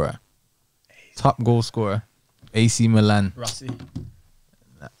scorer? Top goal scorer. AC Milan. Rossi.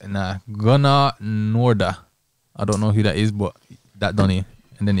 Nah. Gunnar Norda. I don't know who that is, but that done it.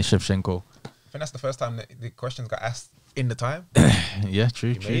 And then it's Shevchenko. I think that's the first time that the questions got asked in the time. Yeah, true.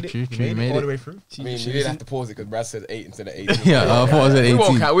 You made it. You made it all the way through. I mean, you didn't have to pause it because Brad said 8 instead of 18. Yeah, I thought I was at We 18.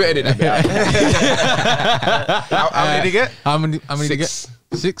 won't count. We edit that bit out. How many did he get? How many did you get? 6.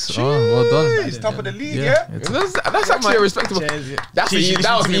 6? Oh, well done. He's top of the league, yeah. That's actually a respectable. Cheers. That's Teach you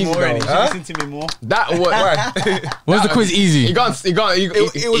that was listen to me easy more, innit? though. You should listen to me more. That was Was the quiz easy? He got It was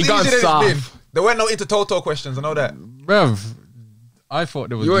easier than it's soft. been. There weren't no intertoto questions. I know that. Bruv, I thought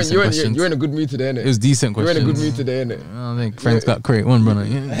there was You decent questions. were in a good mood today, innit? It was decent You were in questions. a good mood today, innit? I think Frank's got great one, brother.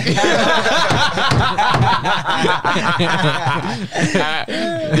 Yeah.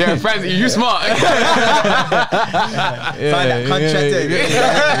 Yeah, France, you smart. Sign that contract.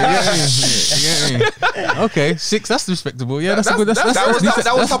 Okay, 6. That's respectable. Yeah, that's a good. That's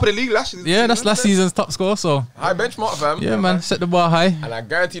That was top of the league last season. yeah, that's last season's top score. So High benchmark, fam. yeah, man, set the bar high. And I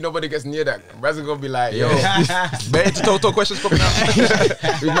guarantee nobody gets near that. Brazil gonna be like, yo, Better to Toto questions coming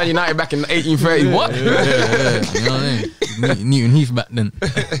out. we Man United back in 1830. What? You know what I mean? Newton Heath back then. All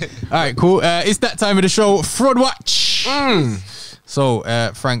right, cool. It's that time of the show. Fraud Watch. So,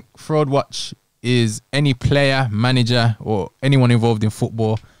 Frank, Fraud Watch is any player, manager, or anyone involved in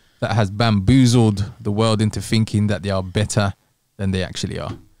football that has bamboozled the world into thinking that they are better than they actually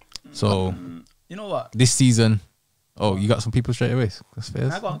are. So, You know what? this season, you got some people straight away. That's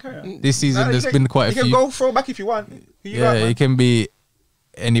fair. I go on, carry on. This season, there's been quite a You can few. go throw back if you want. Who you Yeah, got, man? it can be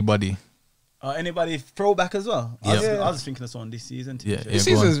anybody. Anybody throwback as well? Yeah. I was thinking of someone this season. To be Yeah, fair. yeah. This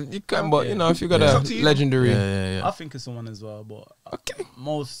go on. season's, you can, but you know, if you got It's a up to you. legendary. Yeah. I think of someone as well, but Okay.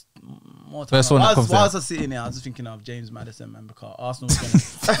 more First time. one that Whilst comes I out. was sitting there, I was just thinking of James Maddison, man, because Arsenal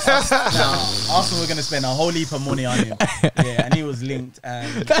were gonna spend a whole heap of money on him. Yeah, and he was linked,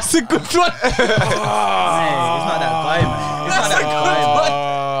 and That's a good one. man, it's not that guy, man. It's not that guy.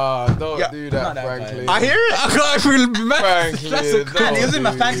 Don't Yeah. do Not that, that Franklin. I hear it. I feel mad. Franklin, Man, he was in my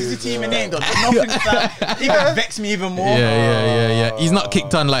don't fantasy do team and that. he ain't done nothing. That. He can vex me even more. Yeah. He's not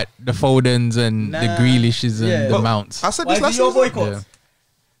kicked on like the Fodens and the Nah. Grealishes and Yeah. the But Mounts. I said Why this is last he your season. boycott? Yeah.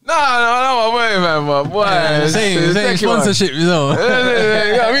 No, wait, man, boy. Same sponsorship, you know.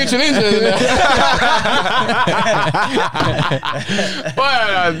 Yeah, mutual interest.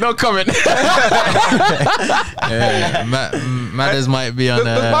 Boy, no comment. Matters might be on.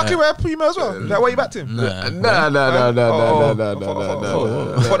 Does Barkley wear Puma as well? That way you backed him? No. I thought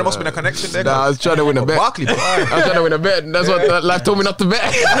there must have been a connection there. Nah, I was trying to win a bet. Barkley, but I was trying to win a bet. That's what life told me not to bet.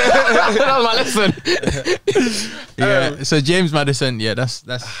 That was my lesson. Yeah. So James Maddison, yeah, that's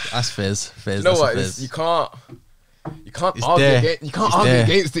Fez. You know what? You can't It's argue. there. Against, you can't It's argue there.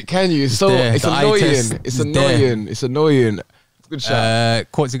 against it, can you? It's so there. it's The eye annoying. test It's is annoying. It's annoying. Good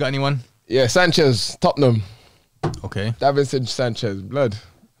shot. Courts, you got anyone? Yeah, Sanchez, Tottenham. Okay. Davinson Sanchez, blood.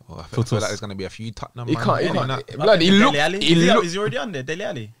 I feel like there's going to be a few Tottenham. He man. can't. He Yeah, can't. not- Blood. He Dele looked. Alli? He looked. Is he already on there? Dele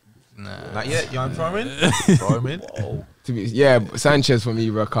Alli? Not yet. You want to throw him in? Throw him in. To be, yeah, Sanchez for me,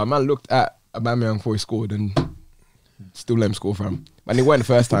 bro. 'Cause man looked at Aubameyang before he scored and still let him score for him. And he went the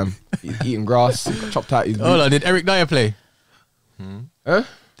first time. He's eating grass, got chopped out his boot. Hold on, did Eric Dyer play? Huh?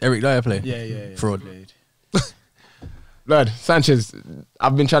 Eric Dyer play? Yeah. Fraud. Played. Blood, Sanchez,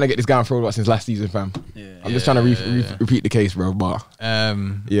 I've been trying to get this guy on fraud since last season, fam. Yeah. I'm just trying to repeat the case, bro. But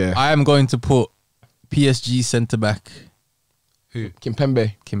Yeah. I am going to put PSG centre back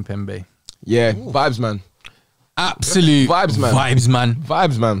Kimpembe, Kimpembe. yeah, vibes, man. Absolute Vibes, man.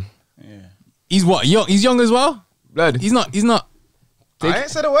 Vibes, man. Yeah. He's what? Young? He's young as well. Blood. He's not. I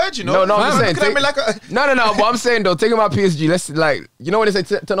ain't said a word, you know. No, I'm just Man, saying. looking at me like a... No. But I'm saying though, take him out PSG. Let's you know when they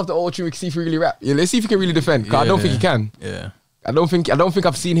say turn off the old tune, we can see if he really rap. Yeah, let's see if he can really defend. 'Cause I don't think he can. Yeah. I don't think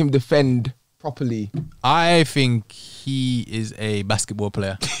I've seen him defend properly. I think he is a basketball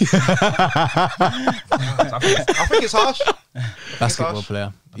player. I think it's harsh. Basketball harsh.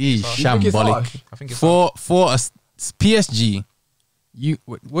 player. He's think it's shambolic. harsh? I think it's For PSG,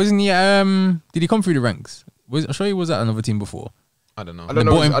 wasn't he? Did he come through the ranks? I'm sure he was at another team before. I don't know. I don't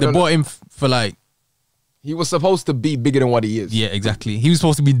know. They bought him for like, He was supposed to be bigger than what he is. yeah, exactly. He was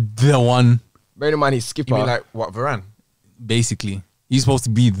supposed to be the one. Bearing in mind he's You skipper. mean like what, Varane? Basically, he's supposed to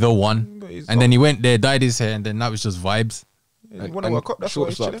be the one. But he's And then he went there, dyed his hair, and then that was just vibes. He and- won a and World Cup. That's short what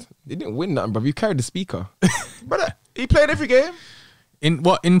he's shot. chilling. They didn't win nothing, bro. You carried the speaker. But he played every game. In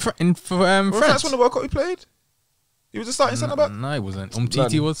what? In France? France won the World Cup. He played. He was a starting centre back. No, he wasn't.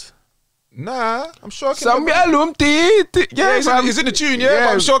 Titi was. Nah, I'm sure. Samuel Umtiti. Yeah, he's in the tune. Yeah,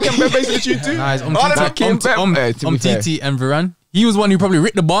 but I'm sure Kembe's in the tune too. Nah, it's All of them came back. To be fair. Titi and Varane. He was one who probably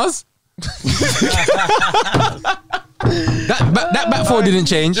ripped the bars. that back four didn't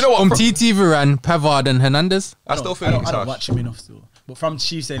change. You know what? Titi, Varane, Pavard, and Hernandez. I still feel I it's don't harsh. watch him enough still. But from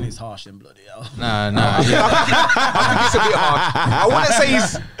Chief saying it's harsh, then bloody hell. Nah. I think it's a bit harsh. I wouldn't say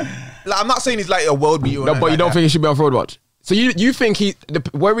he's. Like, I'm not saying he's like a world beater. No, but you don't think he should be on fraud watch. So you think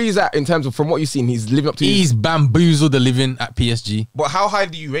where he's at in terms of from what you've seen, he's living up to. He's bamboozled the living at PSG. But how high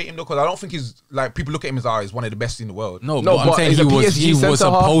do you rate him though? Because I don't think he's like people look at him as he's one of the best in the world. No, No, but I'm but saying he's he a was PSG centre half,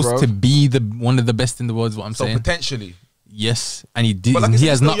 supposed bro. to be one of the best in the world. Is what I'm So saying. potentially. Yes, and he did. But like I He said,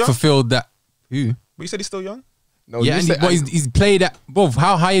 has he's not still young. fulfilled that. Who? But you said he's still young. No, Yeah, you and said- he's played at. Both.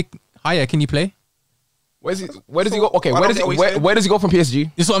 How higher can you play? Where does he go? Okay, I don't get what you're saying. where does he go from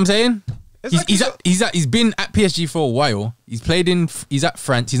PSG? This is what I'm saying. He's been at PSG for a while. He's at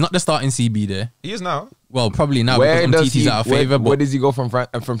France. He's not the starting CB there. He is now. Well, probably now Where because does Umtiti's out of favour. where But does he go from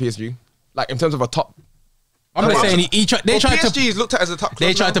PSG? Like in terms of a top. I'm not saying they tried PSG to is looked at as a top club.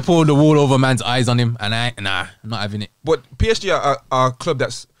 they tried to pull the wool over man's eyes on him, and I'm not having it. But PSG are a club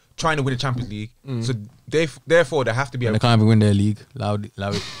that's trying to win the Champions League, so therefore they have to be. And they can't even win their league. Allow it.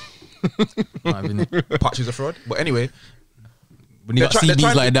 Not having it. Poch is a fraud. But anyway, When you got they're CBs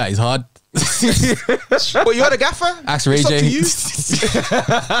trying like that, it's hard. but you're the gaffer. Ask Ray It's up to J. you.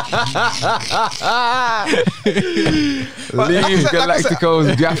 Leave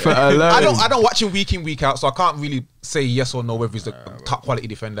Galacticos Gaffer alone. I don't watch him week in week out, so I can't really say yes or no whether he's a top quality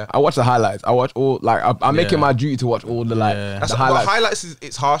defender. I watch the highlights. I watch all I'm making my duty to watch all the That's the highlights. highlights.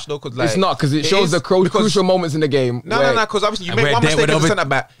 It's harsh though, because like It's not because it shows the crucial moments in the game. No, because obviously you And make we're one there mistake with as a other- centre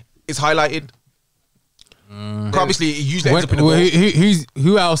back, it's highlighted. 'Cause obviously he usually ends up in the goal.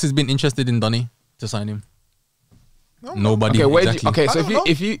 Who else has been interested in Donny to sign him? Nobody. Okay, Exactly. so I don't know.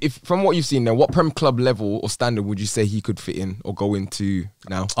 if from what you've seen then, what Prem club level or standard would you say he could fit in or go into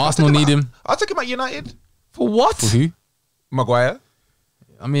now? Arsenal need him. I'll take him at United. For what? For who? Maguire.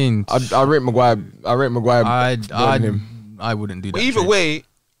 I mean, I rate Maguire. I rate Maguire. more than him. I wouldn't do that. But either trade. way,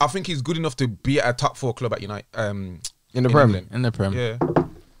 I think he's good enough to be at a top 4 club at United. In the Prem. England. in the Prem,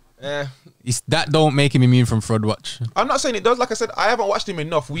 Yeah. that don't make him immune from fraud watch. I'm not saying it does. Like I said, I haven't watched him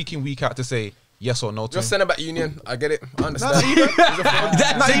enough week in, week out to say yes or no to him. Just centre back union. I get it. I understand. Not even.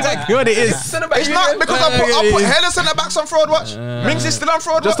 That's exactly what it is. Centre back It's not because I put hella centre backs on fraud watch. Mings is still on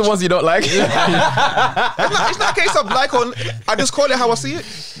fraud Just watch. the ones you don't like. It's not a case of like on. I just call it how I see it.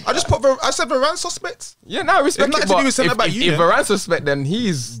 I just put. I said Varane suspects. Yeah, no, I respect It's it. nothing to do But with centre back if union. Varane suspect, then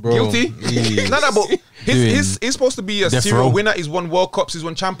he's guilty. No, but he's supposed to be a Death serial row. winner. He's won World Cups. He's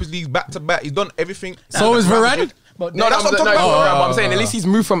won Champions League back to back. He's done everything. So is Varane. But No, that's what I'm talking about. But I'm saying at least he's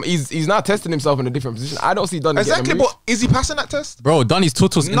moved from. He's now testing himself in a different position. I don't see Donny Exactly, getting a move. but is he passing that test? Bro, Donny's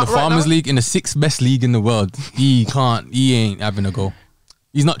Tutus in the Not right Farmers now. League, in the 6th best league in the world. He ain't having a go.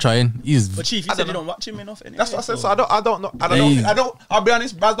 He's not trying. He's But Chief, you said you don't watch him enough anyway. That's what I said. So I don't know. I don't. I'll be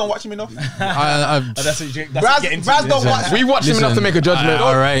honest. Braz don't watch him enough. That's what you drink. That's what you get into. Braz don't watch. We watched him enough to make a judgment.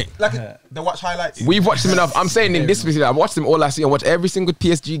 All right. Like they watch highlights. We've watched him enough. I'm saying in this particular, I watched him all last year. I watched every single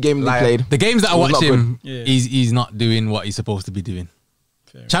PSG game they Liar. played. The games that I It was watch not him, good. Yeah. he's not doing what he's supposed to be doing.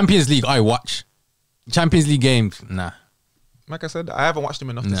 Champions League, I watch. Champions League games, nah. Like I said, I haven't watched him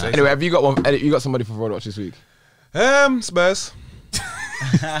enough to Nah. say. Anyway, have you got one? Eddie, you got somebody for road watch this week? Spurs.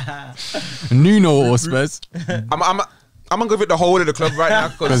 Nuno or Spurs, I'm gonna give it the whole of the club right now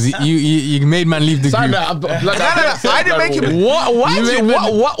because because you made man leave the group. I didn't make him.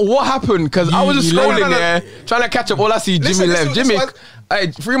 What happened? Because I was just You- scrolling no. there trying to catch up. All I see Jimmy Listen, left. this Jimmy, was-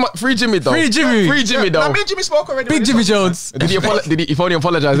 hey, free Jimmy though. Free Jimmy. Free Jimmy Nah, though. me and Jimmy spoke already. Big Jimmy Jones. Did he only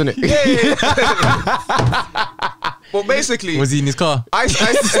apologize, isn't it? Yeah. But basically, Was he in his car? I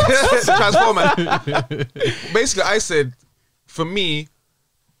Transformer. Basically, I said, for me,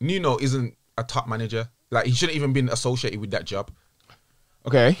 Nuno isn't a top manager. Like he shouldn't even been associated with that job.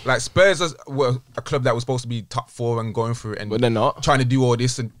 Okay. Like Spurs were a club that was supposed to be top 4 and going through it, and But they're not. trying to do all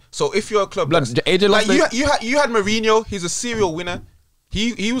this. And so if you're a club, Blood, that's- AJ like lost you had Mourinho. He's a serial winner.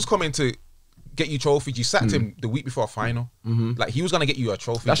 He was coming to get you trophies. You sacked him the week before a final. Like he was gonna get you a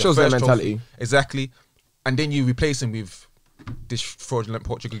trophy. That the shows their first mentality. trophy. Exactly. And then you replace him with this fraudulent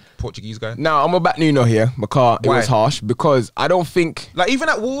Portuguese guy. Now I'm gonna back Nuno here because it Why? was harsh. Because I don't think Like even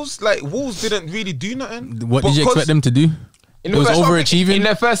at Wolves, like Wolves didn't really do nothing. What did you Because- expect them to do? in It was first- overachieving. in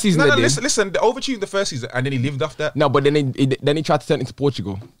their first season. No, they did. listen. They overachieved the first season, and then he lived off that. No, but then he tried to turn it into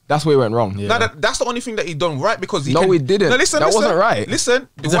Portugal. That's where he went wrong. No, that's the only thing that he done right because he No, can, he didn't. No, listen, That listen, wasn't right. Listen,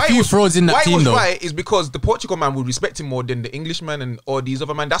 There's a few frauds in that why team, it was though. right is because the Portugal man would respect him more than the Englishman and all these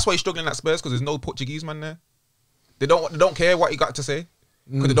other man. That's why he's struggling at Spurs because there's no Portuguese man there. They don't care what he got to say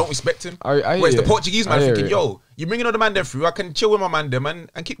because they don't respect him. I Whereas hear the it. Portuguese man I hear thinking, it. yo, you bringing other man them through, I can chill with my man them and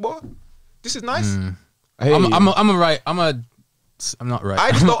kick ball. This is nice. I hear you. I'm not right.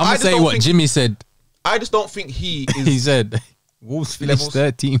 I just I'm don't- I gonna just say don't what think- Jimmy said. I just don't think he is. He said Wolves finished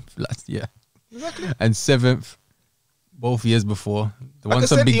Levels. 13th last year and 7th both years before. They Like won I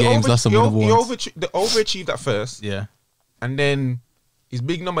some said, big he games, lost some he of the ones. they overachieved at first, Yeah. and then his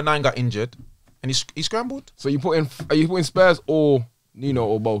big number 9 got injured, and he scrambled. So are you putting Spurs or Nuno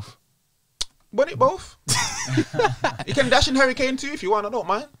or both? Won it both. You can dash in Harry Kane too if you want. I don't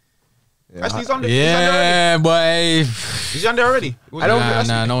mind. Actually, he's on there. Yeah, boy. He's on there already. I don't-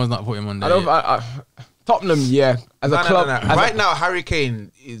 Nah, no one's not putting him on there. I don't. yet. Tottenham, yeah, as a club, as a- Right now, Harry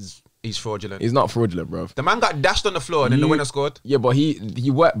Kane he's fraudulent. he's not fraudulent, bro. The man got dashed on the floor and then the winner scored. Yeah, but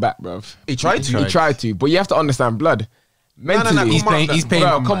he worked back, bro. He tried to. He tried to, but you have to understand, blood. Mentally, He's playing. He's playing.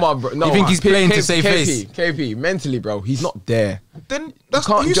 bro, come on, bro. No, You think he's playing to save face? KP, mentally, bro, he's not there. Then that's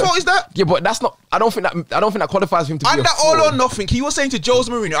can't whose ju- fault is that? Yeah, but that's not. I don't think that qualifies for him to be And a that all fraud. or nothing. He was saying to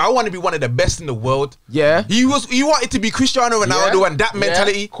Jose Mourinho, "I want to be one of the best in the world." Yeah. He wanted to be Cristiano Ronaldo and that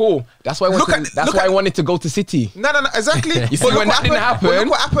mentality. Yeah, cool. That's why I wanted to go to City. No, exactly. You see, But look when what that didn't happened. But happen-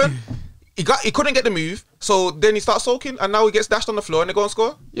 look what happened. He couldn't get the move, so then he starts sulking, and now he gets dashed on the floor, and they go and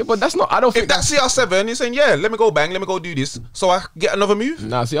score. Yeah, but that's not. I don't If think that's CR7, he's saying, "Yeah, let me go bang, let me go do this, so I get another move."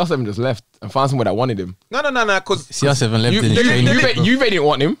 Nah, CR7 just left and found someone that wanted him. No, because CR7 left You, in the you, training. you didn't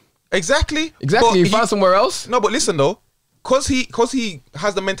want him. exactly, Exactly. But You found somewhere else. No, but listen though, cause he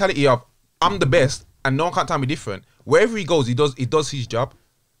has the mentality of I'm the best, and no one can't tell me different. Wherever he goes, he does his job.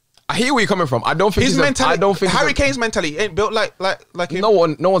 I hear where you're coming from. I don't think His mentality. I don't think Harry Kane's mentality ain't built like him. No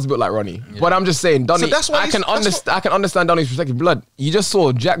one's built like Ronnie. But I'm just saying, Donny. So that's why I can understand Donny's perspective. Blood. You just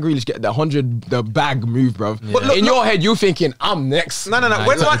saw Jack Grealish get the 100 the bag move, bro. But look, in your head, you thinking I'm next. No. Nah,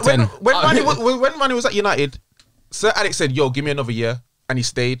 When he's got the 10. Manny was at United, Sir Alex said, "Yo, give me another year," and he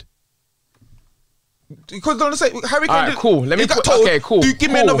stayed. Because don't say Harry Kane. All right, cool. Let me he got put, told, okay, cool. "Dude,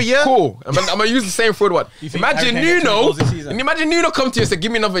 give me cool, another year." Cool. I'm gonna use the same fraud one. You think Imagine Harry Kane gets 2 Nuno. goals this season? And imagine Nuno come to you and say,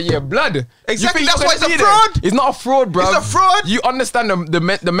 "Give me another year." Blood. Exactly, You think that's you're why gonna it's a be there? fraud. It's not a fraud, bro. It's a fraud. You understand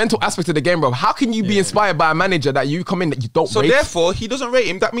the mental aspect of the game, bro. How can you be inspired by a manager that you come in that you don't So rate? therefore, he doesn't rate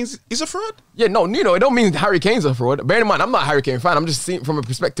him. That means he's a fraud. Yeah, no, Nuno, it don't mean Harry Kane's a fraud. Bear in mind, I'm not a Harry Kane fan. I'm just seeing from a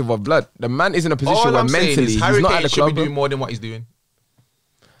perspective of blood. The man is in a position All where I'm saying mentally is he's Harry not at Kane the should club. be Bro. doing more than what he's doing.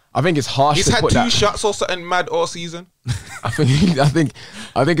 I think it's harsh He's to had put 2 that. shots or something mad all season. I think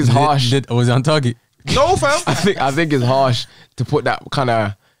it's harsh. Was it on target? No, fam. I think it's harsh to put that kind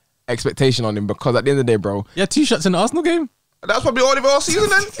of expectation on him because at the end of the day, bro, Yeah, 2 shots in the Arsenal game. That's probably all season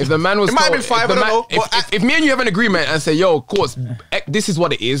then. if the man was It might have told- been 5, if the I don't man- know, if- but if me and you have an agreement and say, yo, of course, this is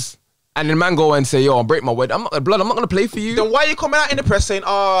what it is, and the man go and say, yo, I'll break my word. I'm not gonna play for you. Then why are you coming out in the press saying,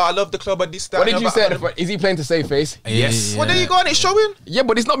 "Oh, I love the club and this, that"? What did and you that, say? Is he playing to save face? Yes. Well, there you go, and it's showing. Yeah,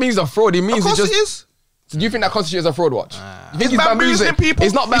 but it's not mean he's a fraud. It means Of course it's it just. is. Do you think that constitutes a fraud watch? You think He's bamboozling people.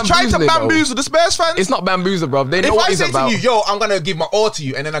 It's not He's trying bamboozling. to bro. bamboozle the Spurs fans. It's not bamboozle, bro. They know If what I he's say about. to you, "Yo, I'm gonna give my all to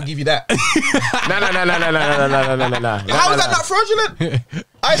you," and then I give you that, No. how is that not fraudulent?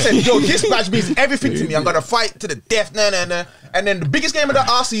 I said, "Yo, this badge means everything to me. I'm gonna fight to the death." No. And then the biggest game of the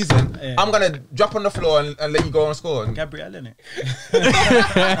our season, I'm gonna drop on the floor and let you go and score. And Gabriel, innit? it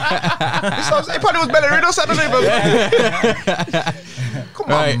probably was Bellerin or Saturday, but come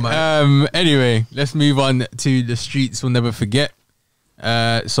on, Right. man. Anyway, let's move on to the streets we'll never forget.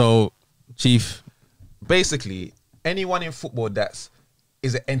 So, Chief. Basically, anyone in football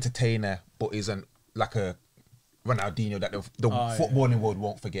is an entertainer but isn't like a Ronaldinho that the footballing world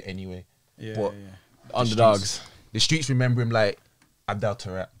won't forget anyway. Yeah, But yeah. Underdogs. the streets remember him like Abdel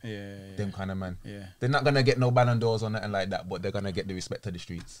Tarat, Yeah, them kind of man. Yeah. They're not gonna get no Ballon d'Ors or nothing like that, but they're gonna get the respect of the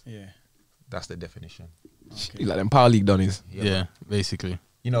streets. yeah. That's the definition. He's like them Power League donnies. Yeah, basically.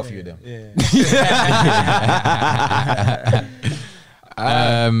 You know a few of them. Yeah.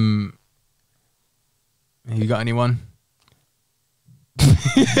 You got anyone?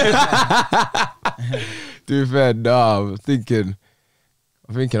 To be fair, nah, I'm thinking,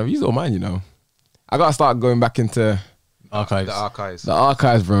 I've used all mine, you know. I gotta start going back into Archives. The archives. the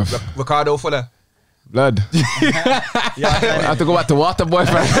archives, bro. Ricardo Fuller. Blood. I have to go back to Waterboy,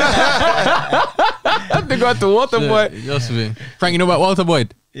 fam. I have to go back to Waterboy. Josephine. Frank, you know about Walter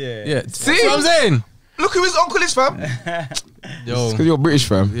Boyd? Yeah. Yeah. See? That's what I'm saying. Look who his uncle is, fam. Yo. Because you're British,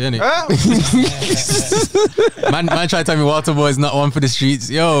 fam. Yeah, innit? Huh? man try to tell me Walter Boy is not one for the streets.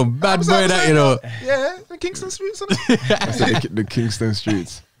 Yo, bad was boy that that, saying? you know. Yeah, the Kingston Streets. Isn't it? I said the Kingston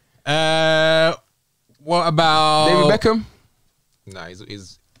streets. What about David Beckham? Nah,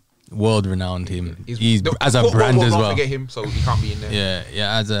 he's world-renowned him? he's He's the- as a football brand won't as well. Forget him, so he can't be in there.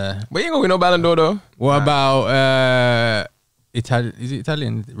 Yeah, as a. But he ain't gonna win no Ballon d'Or, though. What about Is it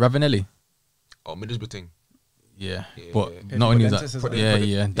Italian? Ravanelli. Oh, Middlesbrough thing. Yeah, Yeah, but yeah. not only Juventus that. as well.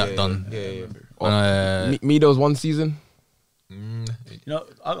 Yeah, that done. Yeah. Mido's one season. Mm, You know,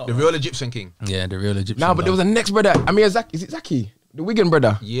 I got the real Egyptian king. Yeah, the real Egyptian. Nah, but there was a next brother. I mean, Zaki. Is it Zaki? The Wigan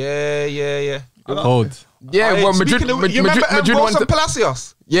brother. Yeah. old. Yeah, well, Madrid. You Madrid remember went Wilson to,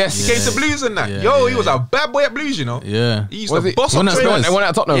 Palacios? yes. He came to Blues and that. Yeah, Yo, yeah, he was yeah. a bad boy at Blues, you know. Yeah, He used Was to it- boss One up at trainers. Spurs? They went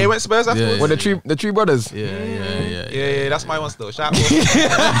at Tottenham. Yeah, he went Spurs afterwards. Well, the three brothers. yeah. That's my one still. Shout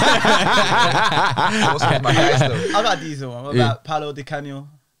out. Wilson's my guy still. I got a decent one. What about Paolo Di Canio?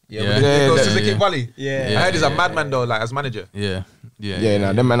 Yeah, Yeah. but he goes to Yeah. Silicon Valley. Yeah. I heard he's a madman though, like as manager. Yeah.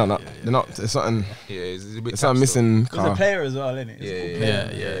 Yeah, them men are not. They're not. It's something. Yeah, he's a bit It's something missing. He was a Car. player as well, isn't it?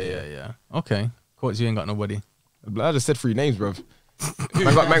 Yeah. Yeah. Okay. Courts, you ain't got nobody. I just said 3 names, bro.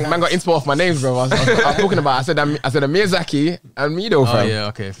 Man got inspo off my names, bro. I was talking about. I said a Miyazaki and Mido, Oh fam. yeah,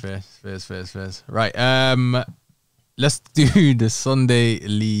 okay, fair. Right, let's do the Sunday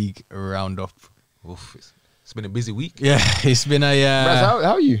League roundup. Oof, it's been a busy week. Yeah, it's been a. Braz,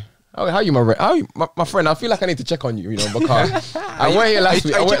 how are you? How are you, my friend? I feel like I need to check on you, because I went here last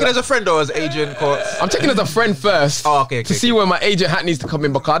week. Are you checking as a friend or as agent? I'm checking as a friend first. Oh, okay, to see where my agent hat needs to come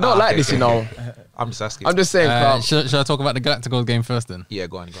in, because I don't like this, I'm just asking. I'm just saying, fam. should I talk about the Galacticos game first then? Yeah,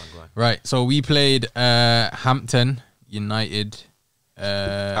 go on. Right, so we played Hampton United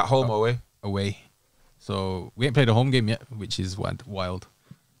At home or away? away. So we ain't played a home game yet, which is wild.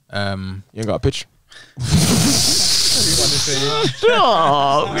 You ain't got a pitch.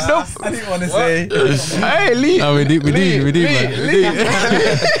 I didn't want to say. Hey, Lee. Oh, we do, man.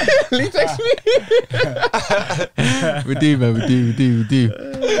 Lee, text me. We do.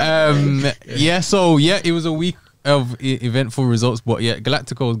 Yeah, so it was a week of eventful results, but yeah,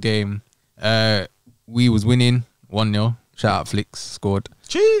 Galacticos game, we was winning 1-0. Shout out Flicks, scored.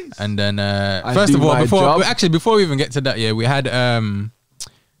 Jeez. And then first of all, before we even get to that, we had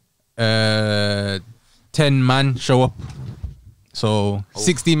 10 man show up. So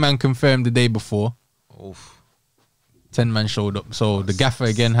 16 man confirmed the day before. Oof. 10 man showed up. So the gaffer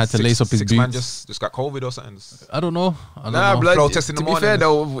again had to lace up his Six boots. man just got COVID or something. I don't know. Nah, blood. Flow test in the To be fair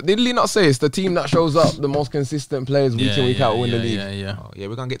morning. though, did Lee not say it's the team that shows up, the most consistent players week in, week out, win the league? Yeah. Oh, yeah,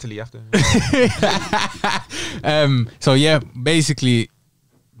 we're gonna get to Lee after. So basically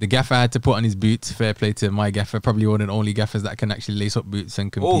the gaffer had to put on his boots. Fair play to my gaffer. Probably one of the only gaffers that can actually lace up boots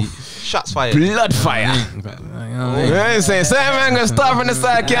and compete. Oh, shots fired. Blood fire. You ain't saying, say man gonna start from the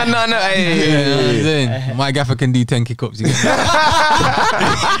side, can't no. You know what I'm Hey. saying? My gaffer can do 10 kick-ups. You get me?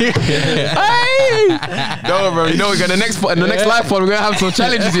 Hey. No, bro. You know, we got the next live pod. We're gonna have some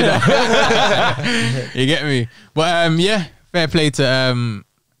challenges, You get me? But fair play to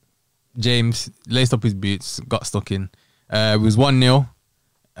James. Laced up his boots, got stuck in. It was 1-0.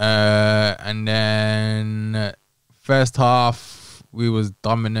 And then first half we was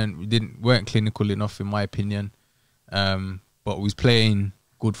dominant. We weren't clinical enough in my opinion. But we was playing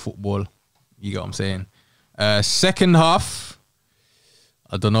good football. You get what I'm saying? Second half,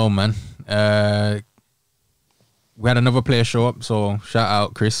 I don't know, man. We had another player show up, so shout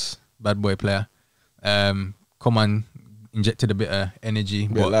out Chris, bad boy player. Come on, injected a bit of energy,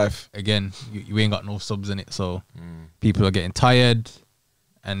 Bit of but life. again, you ain't got no subs in it, so people are getting tired.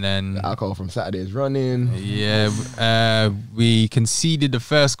 And then Alcohol from Saturday is running. we conceded the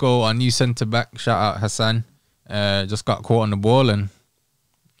first goal. Our new centre back, shout out Hassan, just got caught on the ball and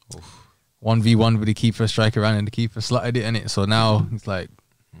 1v1 with the keeper, striker around, and the keeper slotted it in it. So now it's like,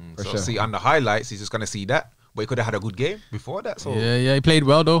 So see on the highlights, he's just gonna see that, but he could have had a good game before that. So yeah, he played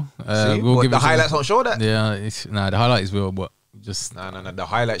well though. see, We'll but give the it to highlights don't show that. Yeah, the highlights will, but just No. The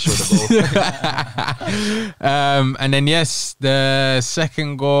highlights show the goal. and then the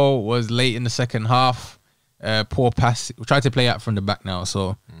second goal was late in the second half. Poor pass. We tried to play out from the back now,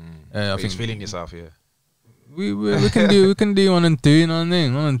 so I He's think feeling yourself, yeah. we can do 1 and 2. You know what I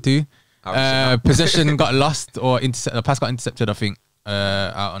mean? 1 and 2. Possession got lost or the pass got intercepted. I think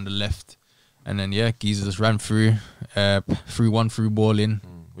out on the left, and then Geezer just ran through ball in.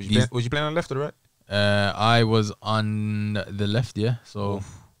 Was you playing on the left or the right? I was on the left, so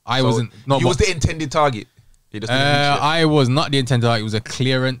I So wasn't. No, you was the intended target. You just didn't reach it. I was not the intended target. It was a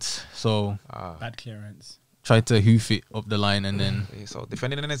clearance, so Bad clearance. tried to hoof it up the line, and then Yeah, so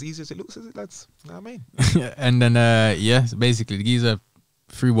defending it as easy as it looks, is it, lads? You know what I mean? and then so basically the geezer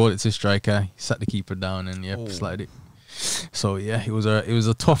threw ball it to striker, he sat the keeper down, and slided it. So it was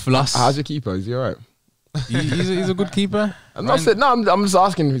a tough loss. How's your keeper? Is he alright? He's a good keeper. I'm just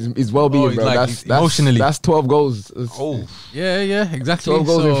asking his well-being, bro. like, That's emotionally. That's 12 goals. Oh, Yeah, exactly. 12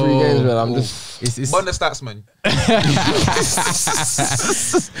 goals in 3 games, man. I'm just. It's burn the stats, man.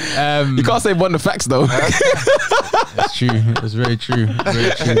 You can't say one the facts though. That's true. That's very true.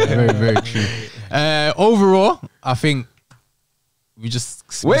 Very true. Very, very true. Overall, I think we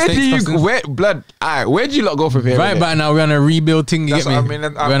just Where do you lot go from here? right innit? back now? We're on a rebuild thing. You That's get me? what I mean. We're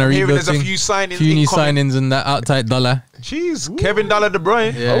on a I'm hearing rebuild there's a thing. few signings. Few new incoming. signings and that outside dollar. Jeez, Kevin Dollar De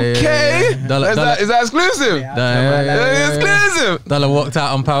Bruyne. Okay. Dollar, Is that exclusive? Exclusive. Dollar walked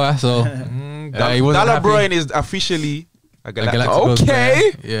out on power, so he wasn't Dollar happy. Bruyne is officially a Galactic. Galacticos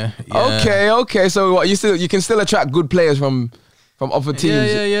Okay. player. Yeah. Okay. So what, you can still attract good players from other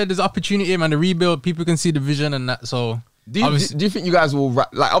teams. Yeah. There's opportunity, man. The rebuild, people can see the vision and that. So Do you think you guys will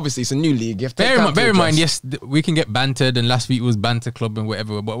like? Obviously, it's a new league. You have to take time to bear in mind, adjust. yes, we can get bantered, and last week was banter club and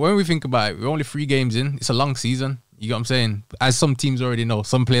whatever. But when we think about it, we're only 3 games in. It's a long season. You get what I'm saying? As some teams already know,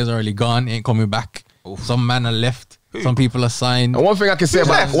 some players are already gone, ain't coming back. Some man are left. Some people are signed. And one thing I can say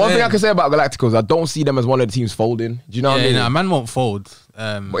about Galacticos, I don't see them as one of the teams folding. Do you know what I mean? Nah, man won't fold.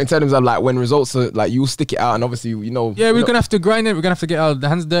 But in terms of like when results are like, you stick it out, and obviously Yeah, we're gonna have to grind it. We're gonna have to get our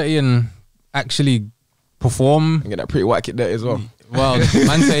hands dirty and actually perform. and get that pretty white kit there as well. Well,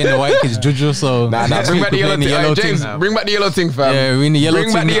 man saying the white kid's Juju, so Nah, bring back the yellow thing. Hey, James, thing. bring back the yellow thing, fam. Yeah, we in the yellow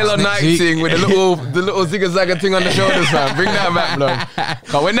Bring back thing the yellow next night week. thing with the little zigga-zagga thing on the shoulders, fam. Bring that back, bro.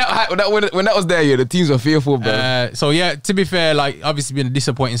 'Cause when that was there, the teams were fearful, bro. So yeah, to be fair, like obviously been a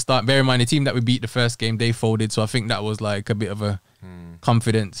disappointing start. Bear in mind the team that we beat the first game, they folded, so I think that was like a bit of a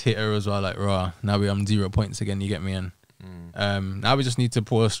confidence hitter as well. Like, raw, now we're on 0 points again. You get me? And now we just need to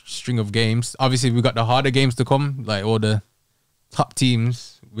pull a string of games. Obviously, we got the harder games to come, like all the top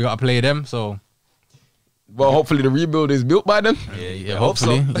teams. We got to play them. So Well, hopefully the rebuild is built by then. yeah,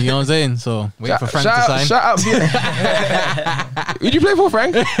 hopefully. You know what I'm saying? So wait for Frank to sign. Shout out. Who'd you play for,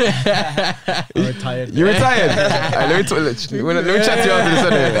 Frank? I'm retired. You retired? Alright, let me chat to you after the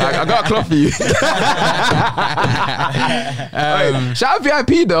Sunday. I got a cloth for you. Shout out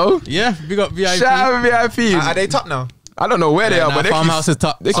VIP though. Yeah, we got VIP. Shout out VIP. Are they top now? I don't know where they are, but Farmhouse is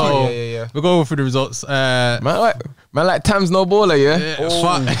top. So yeah. we'll go over the results. Man, like Tam's no baller, yeah.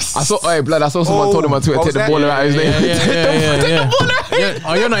 Fuck. I saw someone told him on Twitter, take the baller out of his name. Take the baller out.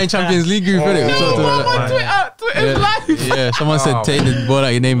 Oh, you're not in Champions League group, innit? Twitter's live. Yeah, someone said take the ball out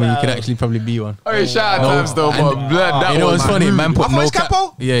of your name and you could actually probably be one. Oh, shout out Tams though, but blood, that You know what's funny? Man put no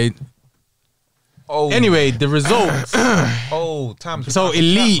capo? Yeah. Oh. Anyway, the results. Oh, Tam. So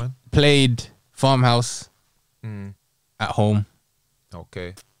Elite played Farmhouse at home.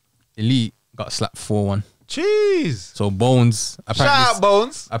 Okay. Elite got slapped 4-1. Jeez. So Bones Shout out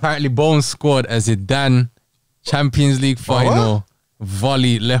Bones. apparently Bones scored as a Dan Champions League final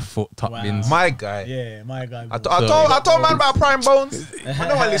volley left foot top bins. My guy. Yeah, my guy. I told man about Prime Bones. I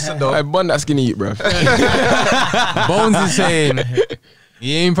don't want to listen though. I bun that skinny eat, bro. Bones is saying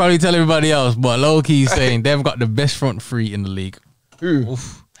he ain't probably tell everybody else, but low key he's saying they've got the best front three in the league.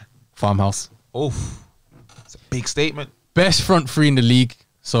 Oof. Farmhouse. Oof. It's a big statement. Best front three in the league.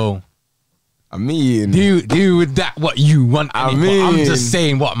 So I mean, do with that what you want. I I'm mean- just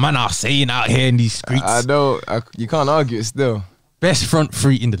saying what man are saying out here in these streets. I don't. You can't argue it still. Best front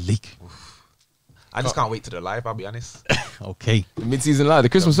three in the league. I just can't wait to the live, I'll be honest. Okay. The mid-season live, the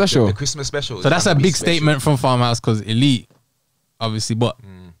Christmas special. The Christmas special. So that's a gonna be big special. statement from Farmhouse because Elite, obviously, but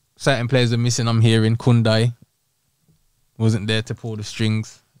certain players are missing. I'm hearing Kundai wasn't there to pull the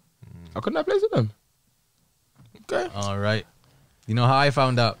strings. I couldn't have played with them. Okay. All right. You know how I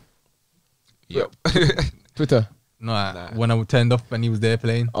found out? Yep. Twitter. No, when I turned up and he was there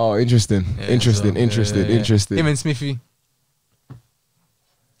playing. Oh, interesting. Yeah, Interesting. so, Him and Smithy.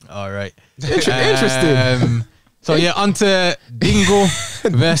 All right. Interesting. So yeah, on to Dingle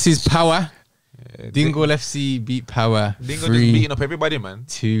versus Power. Dingle FC beat Power Dingo just beating 3-2. up everybody, man.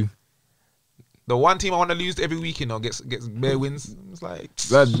 The one team I want to lose every week, gets bare wins. It's like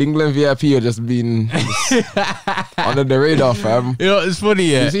That England VIP are just been under the radar, fam. You know, it's funny,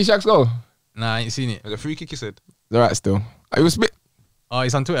 yeah. You see Shaq's goal? Nah, I ain't seen it. a free kick. He said, It's alright still. It was a bit. Oh,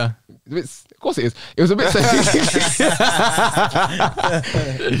 it's on Twitter. Of course it is. It was a bit.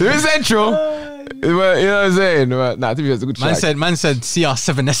 It was central. You know what I'm saying? Nah, to be fair, it's a good shot. Man said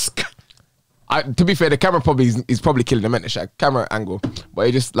CR7-esque. To be fair, the camera is probably killing the mental shot. Camera angle, but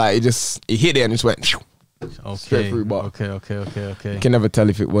it hit it and just went straight through. But Okay. you can never tell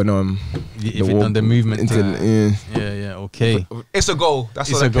if it went If it done the movement thing. yeah. Yeah, okay. it's a goal. That's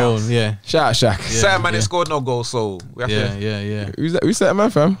It's all a that goal, counts. yeah. Shout out Shaq. Sam man, it scored no goal, so we have to. Yeah. Who's that? Who's that man,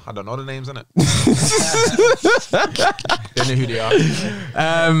 fam? I don't know the names, innit? They know who they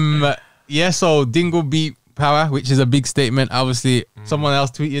are. Yeah, so Dingle beat Power, which is a big statement. Obviously, someone else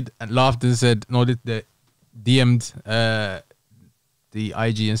tweeted and laughed and said, no, they DM'd the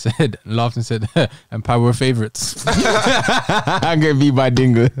IG and said, laughed and said, and Power were favourites. I'm getting beat by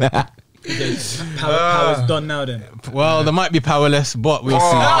Dingle. Power's done now then. Well, they might be powerless, but we'll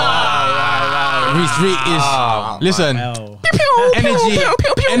see. Listen, Hell.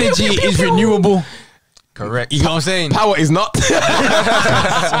 energy is renewable. Correct. You know what I'm saying? Power is not.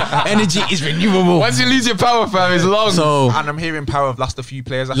 Energy is renewable. Once you lose your power, fam, it's long. So, And I'm hearing Power have lost a few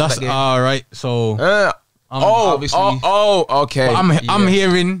players after last, that game. all right. So, obviously. Okay. I'm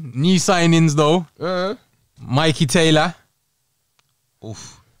hearing new signings though. Mikey Taylor.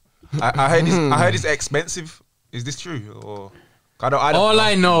 Oof. I heard it's expensive. Is this true? Or I don't All know.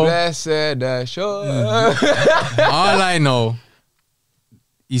 I know, Blessed assurance. all I know,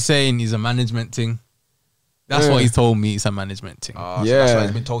 he's saying he's a management thing. That's what he's told me. It's a management thing. So Yeah. that's what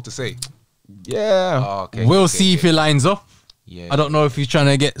he's been told to say. Yeah. Oh, okay. We'll see if he lines up. Yeah. I don't know if he's trying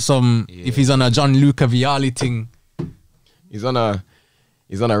to get some. If he's on a Gianluca Vialli thing. He's on a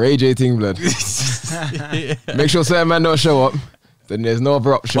Ray J thing, blood. Make sure certain man don't show up. Then there's no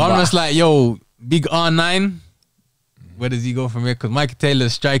other option. But I'm just like, yo, big R9. Where does he go from here? Because Michael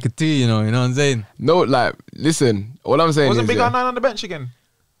Taylor's striker too, you know what I'm saying? No, like, listen, all I'm saying Wasn't is... Big yeah, R9 on the bench again?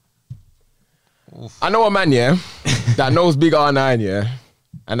 I know a man, yeah, that knows Big R9, yeah,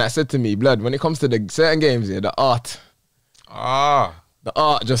 and that said to me, blood, when it comes to the certain games, yeah, the art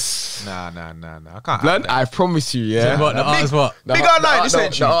just... Nah. I can't. Blood, I promise you, yeah. What, the art is what? The Big art- R9 the this art-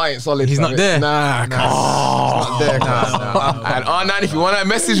 century. The art ain't solid. He's fam. not there? Nah, he's not there. And R9, if you want to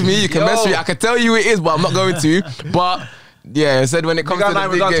message me, you can message me. I can tell you it is, but I'm not going to. But yeah, I said when it comes Big to R9, the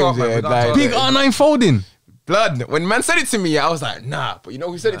we big don't games, talk, man. yeah, We don't like, talk. Big R9 folding. blood. When man said it to me, I was like, nah. But you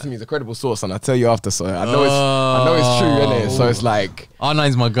know who said it to me is a credible source, and I'll tell you after. So I know it's true, innit? So it's like,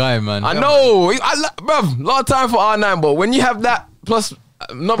 R9's my guy, man. I know, bruv, a lot of time for R9, but when you have that plus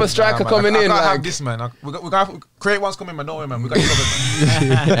another striker coming I in, can't have like, this, man. We got create one's coming, man. Don't worry, man. We got you covered,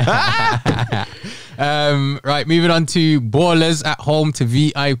 man. Right, moving on to Ballers at home to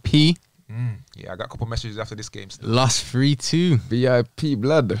VIP. Yeah, I got a couple messages after this game. Still. Lost 3-2. VIP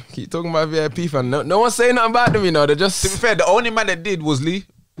blood. Keep talking about VIP, fan. No one's saying nothing about them, you know. They're To be just fair, the only man that did was Lee.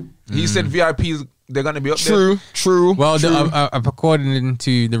 He said VIPs, they're going to be up there. true. Well, according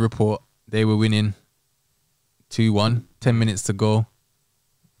to the report, they were winning 2-1. 10 minutes to go.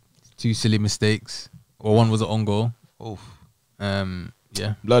 2 silly mistakes. Or one was an own goal. Oof.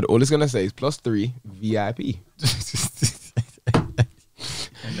 Yeah. Blood, all it's going to say is +3 VIP.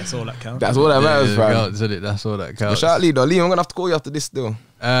 And that's all that counts. That's all that matters, fam. That's all that counts. Shout out Lee, though. Lee, I'm going to have to call you after this still.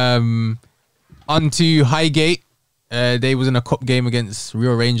 On to Highgate. They was in a cup game against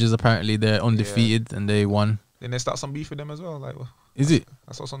Real Rangers. Apparently, they're undefeated and they won. Then they start some beef with them as well. Like, Is it?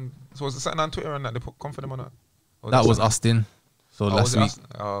 I saw some. So was it something on Twitter and that they put confident them on that? That was Austin. So last was it week. Austin?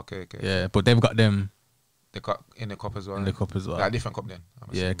 Oh, okay. Yeah, but they've got them They got in the cup as well. in the cup as well. Like, different cup then. I'm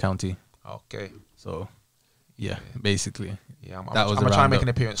Yeah, assuming. county. Okay. So, yeah, basically. Yeah, I'm That was gonna the try and make roundup. an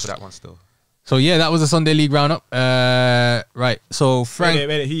appearance for that one still. So yeah, that was a Sunday League roundup. Right. So Frank,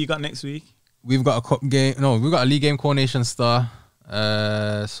 Wait, who you got next week? we've got a cup game. No, we've got a league game Coronation Star.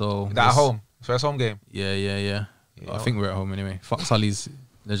 So That at let's- home. First home game. Yeah. Yeah. I think we're at home anyway. Fox Holly's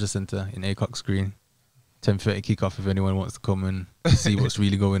Leisure Centre in Acock Green. 10:30 kickoff if anyone wants to come and see what's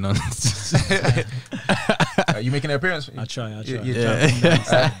really going on. Are you making an appearance? I'll try. You're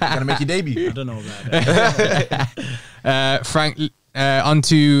gonna make your debut. I don't know about that. Frank,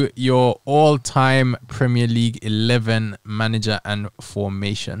 onto your all-time Premier League 11 manager and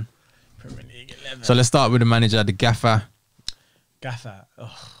formation. Premier League 11. So let's start with the manager, the gaffer. Gaffer.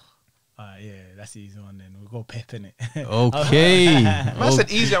 Oh. Yeah, that's the easy one then. We'll go Pep in it. Okay. Man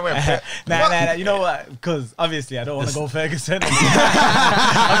said easy and went Pep. Nah. You know what? Because obviously I don't want to go Ferguson. I'm thinking you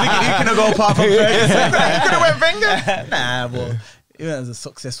can go apart from Ferguson. You could have went Wenger. Nah, but even as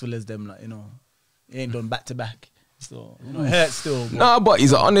successful as them, like, you know, he ain't done back to back. So, you know, it hurts still. But No, but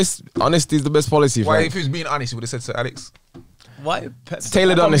he's honest. Honesty is the best policy, Why, fam. if he was being honest, he would have said Sir Alex. why? Pep's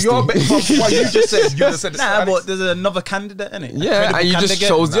Tailored From honesty. your from what you just said, you would have said Sir Nah, Alex. but there's another candidate in it. Yeah, and you just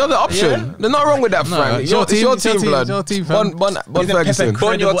chose the other option. Yeah. There's nothing wrong with that, No, Frank. it's your It's your team, blood. it's your team, fam. Bon Isn't Pep a Ferguson.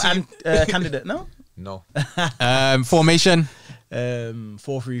 credible team. candidate? No. No. Formation.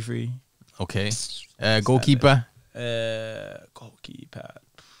 4-3-3. Okay. Goalkeeper. Goalkeeper.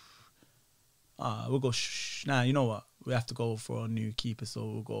 We'll go. Nah, you know what? We have to go for a new keeper, so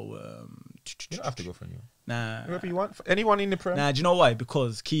we'll go. You don't have to go for a new. Nah. Whoever you want. Anyone in the Prem. Nah, do you know why?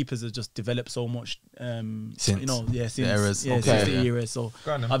 Because keepers have just developed so much. Since you know, since the eras. yeah, Okay. since the era. So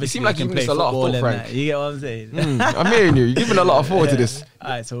Go on then. obviously You seem like they can you've play missed a lot of football thought, and Frank. that. You get what I'm saying? I'm hearing you. You're giving a lot of thought to this. All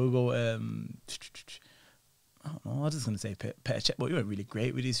right, so we'll go. I don't know. I was just gonna say Petr Cech, but he wasn't really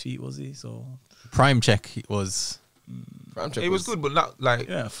great with his feet, was he? So Prime check was. It was good, but not like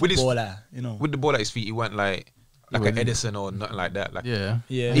yeah, with his footballer. You know. with the ball at his feet, he went like an Edison or nothing like that. Like Yeah.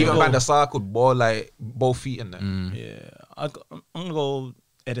 Yeah. even we'll Van go- der Sar could ball like both feet in there. Yeah, I'm gonna go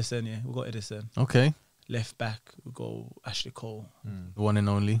Edison. Yeah, we'll go Edison. Okay. Left back, we'll go Ashley Cole. The one and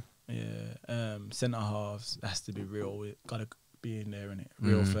only. Yeah, centre halves has to be real. We gotta be in there, innit?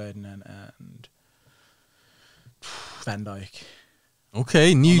 Real Ferdinand and Van Dijk.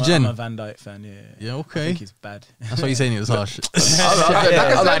 Okay. New gen. I'm a Van Dijk fan. Yeah. Yeah, I okay. think he's bad. That's why you're saying it was harsh. I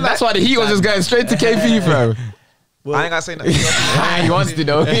was like, that's why the heat was just going straight to KP, bro. Well, I ain't gonna say nothing. He wants to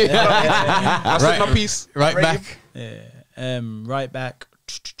know. I said my piece. Right Rate back. him. yeah. Right back.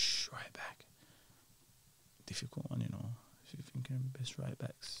 Right back. Difficult one, you know. If you're thinking best right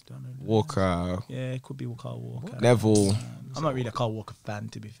backs, don't know. Walker, Yeah, it could be Carl Walker. Neville. I'm not really a Carl Walker fan,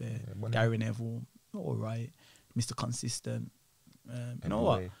 to be fair. Gary Neville, all right. Mr. Consistent. You know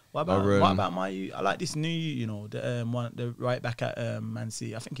Anyway. what? What about my? I like this new, you know, the right back at Man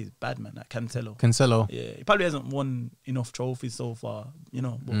City. I think he's bad, man. That Cancelo. Yeah, he probably hasn't won enough trophies so far, you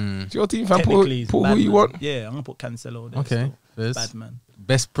know. But It's your team, fam. technically, Put he's who bad, you man. want. Yeah, I'm gonna put Cancelo there. Okay, still. first. Bad man,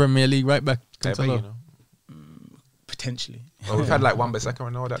 Best Premier League right back. Yeah, but, Cancelo. you know. potentially. Well, we've had like Wan-Bissaka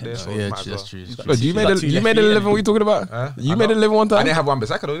and all that there, so Yeah, might as well. that's true. He's got Look, you He's got two made left an feet, 11. What are you talking about? Huh? You I made know. an 11 one I time. didn't have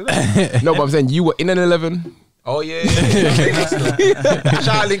Wan-Bissaka though, did I? No, but I'm saying you were in an 11. Oh yeah. Shout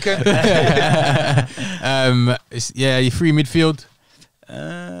out Lincoln. Yeah, you free midfield.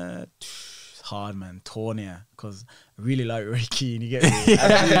 It's hard, man. Tornia, because I really like Roy Keane. You get me?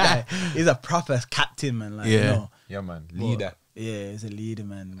 I really like- he's a proper captain, man. Like, Yeah. you know, Yeah, man. Leader. yeah, he's a leader,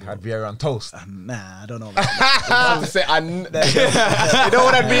 man. Had Vieira on toast. Nah, I don't know. About that. to say, You know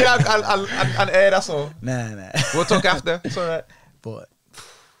what I mean? I'll air, that's all. Nah. We'll talk after. It's all right. But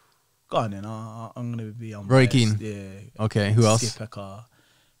go on then. I'm gonna be on Roy Keane. Yeah. Okay, who else? Skipper car.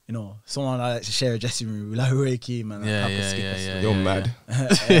 You know, someone I like to share a dressing room with, like Roy Keane, man. Yeah, Proper yeah, skipper yeah, stuff. You're mad.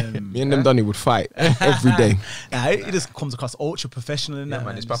 Um, Me and them Donny would fight every day. Nah, he just comes across ultra professional in Yeah, that, man.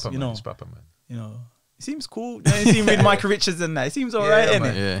 man. It's Just, proper, you man. know, It's proper, man. you know, he seems cool. You know, you see him with Michael Richards and that. He seems alright, Yeah, innit?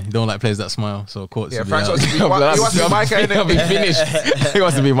 man. Yeah, you don't like players that smile, so courts. Yeah, will be Frank out. wants to be, he wants to be Micah, He'll be innit? finished. He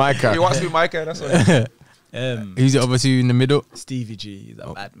wants to be Micah. He wants to be Micah, that's all. Who's the other two in the middle? Stevie G, he's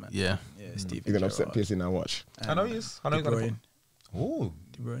a bad man. Yeah, Yeah, Stevie You're gonna Gerrard. upset PSG now. Watch. I know he is. I know De he's gonna Bruyne. put. Ooh.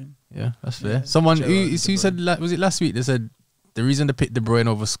 De Bruyne. yeah, that's fair. Yeah, Someone Gerrard, who De said was it last week? They said the reason they picked De Bruyne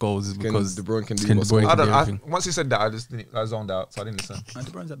over Scholes is because De Bruyne can do De what Bruyne Scholes I can do don't. everything. Once he said that, I zoned out, so I didn't listen. And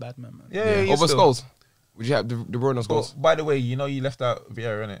De Bruyne's a bad man, man. Yeah, Over Scholes. Would you have De Bruyne or Well, Scholes? by the way, you know you left out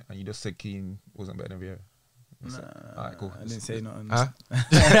Vieira, innit? And you just said Keane wasn't better than Vieira. Alright, cool. I didn't say nothing. Huh?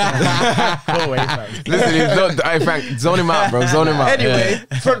 Go away, fam. Listen, he's not, hey, Frank, zone him out, bro. Zone him out. Anyway,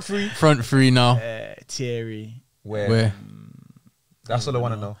 front three. Front three now. Thierry. Where? That's all I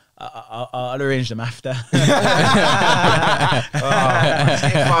want to know. I'll arrange them after.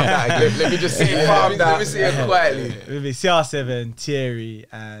 Let me just see it. Let me see it quietly. It'll be CR7, Thierry,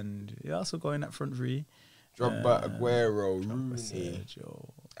 and you're also going that front three. Drogba, Aguero, Rooney. Sergio.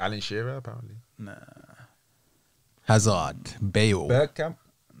 Alan Shearer, apparently. Nah. Hazard, Bale. Bergkamp.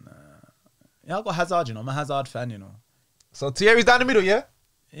 Yeah, I got Hazard, you know. I'm a Hazard fan, you know. So Thierry's down the middle, yeah?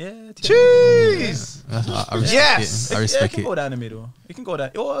 Yeah. Jeez. I respect Yes! it. I Yeah, respect he can it. go down the middle. He can go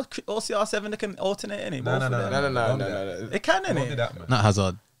down. Or CR7, they can alternate, innit? No, Both of them. No. They can, Don't do innit? that, man. Not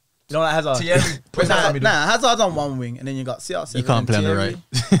Hazard. You don't like Hazard? Thierry, put him down the middle. Nah, Hazard's on one wing, and then you got CR7. You can't and play on the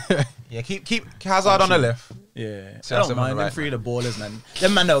Thierry. right. Yeah, keep Hazard on the left. Yeah, CR7 I on don't mind the them right, three, the ballers, man.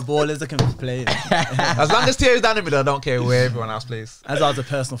 Them man that are ballers, they can play. As long as Thierry's down the middle, I don't care where everyone else plays. Hazard's a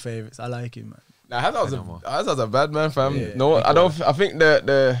personal favourite. So I like him, man. Nah, Hazard's a bad man, fam. Yeah. No, I don't. I think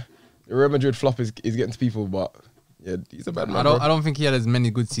the Real Madrid flop is getting to people, but yeah, he's a bad man. I don't think he had as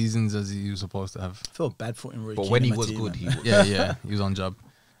many good seasons as he was supposed to have. I feel bad for him, Roy But Keane when in he my was team, good, man. he was. Yeah, he was on job.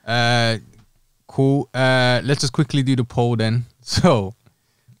 Cool. Let's just quickly do the poll then. So,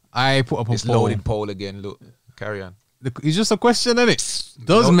 I put up a It's poll. loaded poll again. Look, carry on. It's just a question, isn't it?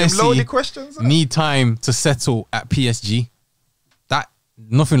 Does Them Messi loaded questions? need time to settle at PSG? That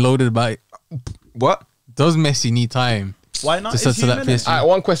nothing loaded about it. What? Does Messi need time Why not? to It's settle him, at innit? PSG? Alright,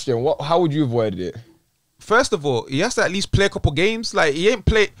 one question. How would you have worded it? First of all, he has to at least play a couple games. Like he ain't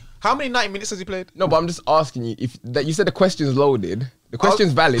played. How many 90 minutes has he played? No, but I'm just asking you if that you said the question's loaded. The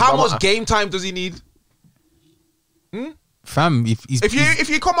question's valid. How but I'm- much game time does he need? Fam, If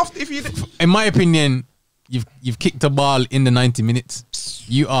you come off, if you in my opinion, you've kicked a ball in the 90 minutes.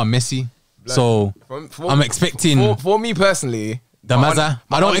 You are Messi. So I'm expecting for me personally, Damaza.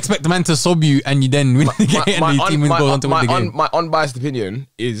 I don't expect the man to sub you and you then win the game and the team goes on to win the game. my unbiased opinion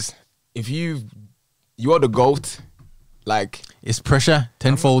is if you're the GOAT, like It's pressure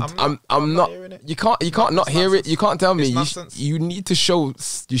tenfold. I'm not. hearing it. You can't not It's hear it. nonsense. You can't tell me. It's You, nonsense. you need to show.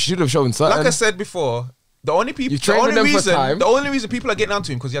 You should have shown something. like I said before, the only people, You've trained with them for time. the only reason people are getting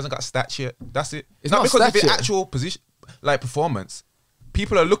onto him because he hasn't got stats yet. That's it. It's not not because of stats his yet. actual position, like performance.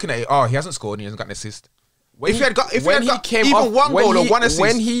 People are looking at it. Oh, he hasn't scored and he hasn't got an assist. If he had got, when he came even off- one when goal or he- one assist,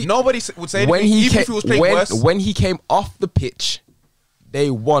 when he- nobody would say when anything, he even came, if he was playing worse. when he came off the pitch, they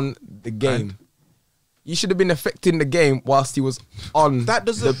won the game. He should have been affecting the game whilst he was on that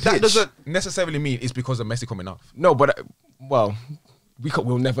the doesn't pitch. necessarily mean it's because of Messi coming off. No, but well,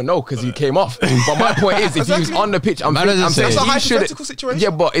 we'll never know because he came off. But my point is, if he was Exactly. on the pitch, I'm Manager saying said- That's a he should. hypothetical situation. Yeah,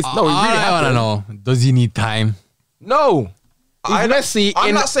 but it's no. He really I want to happened. know, does he need time? No. I'm Messi not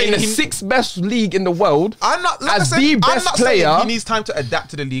in saying the he- sixth best league in the world. I'm not like as I said, the I'm best not saying player. he needs time to adapt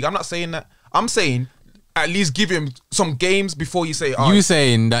to the league. I'm not saying that. I'm saying at least give him some games before you say, oh, You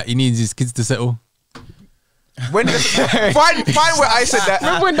saying that he needs his kids to settle? When find where I said that.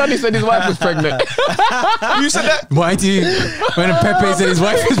 Remember when Danny said his wife was pregnant? You said that. Why do you? When Pepe said his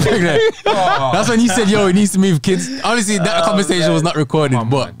wife was pregnant, that's when you said, "Yo, he needs to move kids." Obviously, that conversation was not recorded,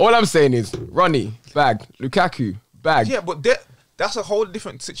 but All I'm saying is, Ronnie, bag. Lukaku, bag. Yeah, but that's a whole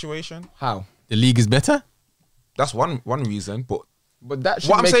different situation. How? the league is better. That's one reason. But that should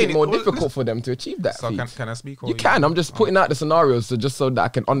What I'm make saying it more is- well, difficult for them to achieve that So feat. can I speak? Or You can. I'm just putting out the scenarios just so that I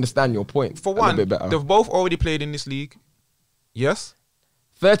can understand your point. For a little one, bit better. they've both already played in this league. Yes.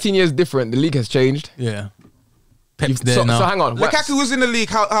 13 years different. The league has changed. Yeah, Pep's there So now. hang on. Lukaku was in the league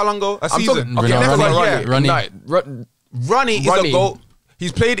how long ago? A I'm season. talking. Okay, Ronnie, never mind. Ronnie, Ronnie. No, Ron- Ronnie is Ronnie. a goal.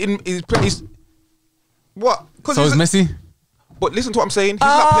 He's played in. He's what? So is Messi. But listen to what I'm saying. He's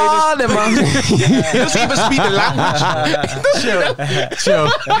not playing. them man. He doesn't even speak the language. Chill.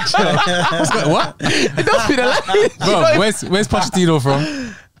 What's going, what? It does be the language. Bro, where's Pochettino from?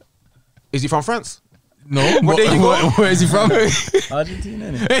 Is he from France? No, Well, there you go. where is he from?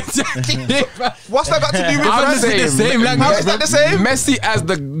 Argentina, innit? Exactly. What's that got to do with I'm France? saying, the same language, How is that the same? Messi as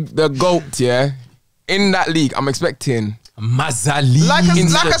the GOAT, yeah, in that league, I'm expecting Mazali. Like I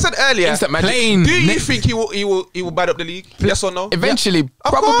Instant- said earlier, instant magic. Playing do you next- think he will bad up the league? Yes or no? Eventually, Of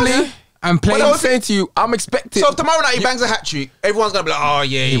probably. course. and But playing. I'm saying to you, I'm expecting. So if tomorrow night he bangs a hat trick, everyone's gonna be like, "Oh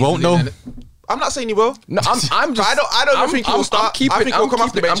yeah." He won't know. I'm not saying he will. No, I'm just. I don't think he will start. I think he'll come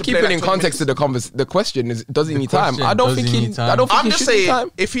off the bench I'm and play keeping like in 20 context to the question is, does he need time? question, I don't does think he he. need time? I don't think I'm he just should need saying,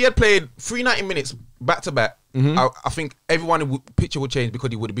 time. if he had played 390 minutes back to back, I think everyone picture would change because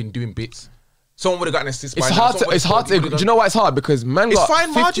he would have been doing bits. Someone would have gotten an assist. It's by hard now. to. It's hard to. Do you know why it's hard? Because man It's got fine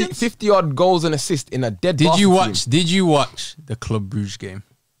 50, margins. 50 odd goals and assists in a dead. Did you Barca watch? team. Did you watch the Club Brugge game?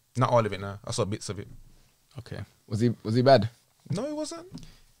 Not all of it now. I saw bits of it. Okay, Was he bad? No, it wasn't.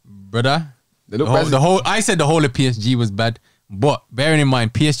 brother. They look The whole. I said the whole of PSG was bad, but bearing in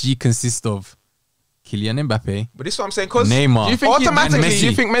mind PSG consists of Kylian Mbappe, But this is what I'm saying. Because Neymar, Do you think automatically, and Messi. Do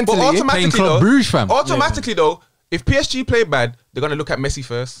you think but mentally? playing automatically Club though, Brugge, fam. automatically though, if PSG play bad, they're gonna look at Messi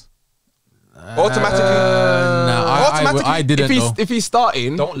first. Automatically, I didn't know. If he's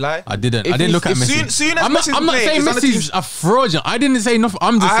starting, don't lie. I didn't. if I didn't look at if Messi. soon as I'm not, Messi's I'm not playing, saying he's on the Messi's a fraudulent. I didn't say nothing.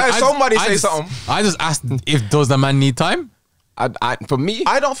 I'm just. I heard somebody say just, something. I just asked if does the man need time. for me,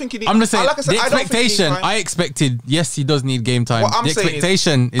 I don't think he needs. I'm just saying like I said, the I don't think he needs expectation. time. I expected. Yes, he does need game time. What I'm The saying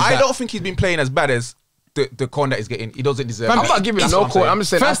expectation is I that. don't think he's been playing as bad as the con that he's getting. He doesn't deserve. I'm it. not giving That's no what I'm call. saying. I'm just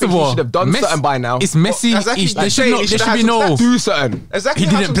saying. I First think of all, he should have done Messi- something by now. It's Messi. Well, exactly. There Like should saying no. he There should should have be had no. some stats. Do something. Exactly.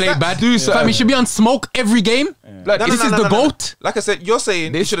 He have didn't some play stats. bad. Do Fam, something. he should be on smoke every game. Like, No, no, This no, is no, the no, no. GOAT. Like I said, you're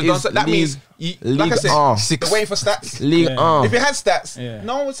saying he This should have done. is That means, like I said, Ligue 1. they're waiting for stats. League Yeah. If he had stats, Yeah.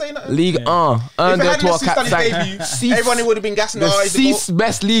 no one would say nothing. League 1. If he had an 1, 2, assist on his 4, debut, 5, everyone would have been gassing. The Oh, he's the goal. 6th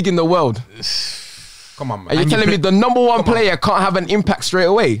best league in the world. Come on, man. And you're you telling play- me the number one player can't have an impact straight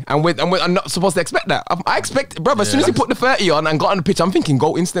away, and I'm not supposed to expect that. I expect, brother. As soon as he put the 30 on and got on the pitch, I'm thinking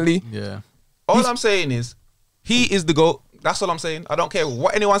goal instantly. Yeah. All I'm saying is, he is the GOAT. That's all I'm saying. I don't care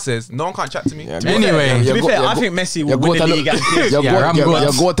what anyone says. No one can't chat to me. Anyway, To be fair, I think Messi will win the league at PSG. You're Yeah, I'm good.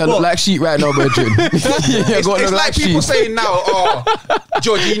 going to look like sheep right now, Virgin. You're It's going to look like like people sheep. saying now, oh,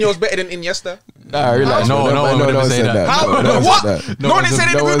 Jorginho's better than Iniesta. Nah, relax. No, bro. no one would ever say that. How? No one What? said that. No one said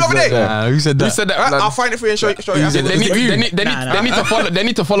it in the No booth one over said there. that. who said that? Who said that? Right, Like, I'll find it for you and show you. They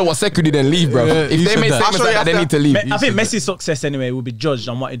need to follow what Sekou did and leave, bro. Yeah, if you they said make that. statements I'll show like you that, they after. need to leave. I think Messi's success anyway will be judged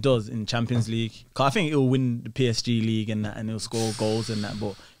on what he does in Champions League. 'Cause I think he'll win the PSG league and that, and he'll score goals and that.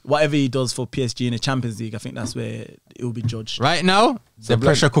 But whatever he does for PSG in the Champions League, I think that's where it will be judged. Right now, the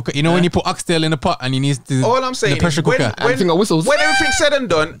pressure cooker. You know when you put oxtail in the pot and he needs to. All I'm saying the pressure is when, cooker. I'm thinking of whistles. when everything's said and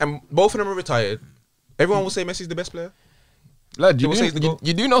done and both of them are retired, everyone will say Messi's the best player. Lad, They will say he's the goal.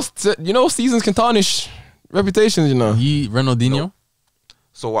 you do know seasons can tarnish reputations, you know. He Ronaldinho. No.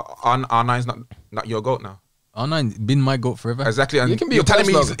 So what, R9's not your GOAT now. R9 been my goat forever. Exactly. And It can be you're your telling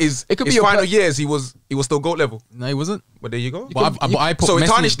me personal- his it could be his your final per- years he was still GOAT level. No, he wasn't. But there you go. But I put so it Messi,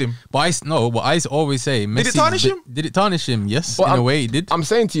 tarnished him. But I always say Messi. Did it tarnish him? Did it tarnish him? Yes, But in a way it did. I'm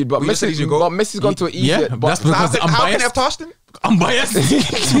saying to you, but Well, you said he's your goal. Messi's gone to an easier. Yeah, but that's because I'm How can it have biased. touched him? I'm biased.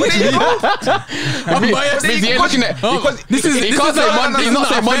 But there you go. I'm biased. Means he ain't looking at. Oh, because this is he this can't is say not, one. this He's is not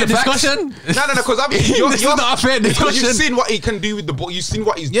not a saying one fair of the facts. discussion. No, because This is not a fair because discussion. you've seen what he can do with the ball. You've seen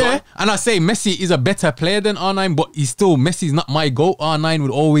what he's Yeah, done. and I say Messi is a better player than R9, but he's still Messi's not my goat. R9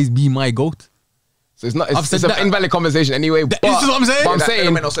 would always be my goat. So it's not. I've It's said an that. invalid conversation anyway. This is what I'm saying. But I'm That saying.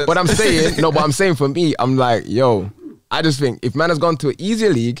 don't make no sense. But I'm saying. No, but I'm saying for me, I'm like, yo, I just think if man has gone to an easier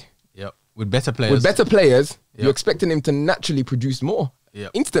league Yep, with better players. with better players, Yep. you're expecting him to naturally produce more.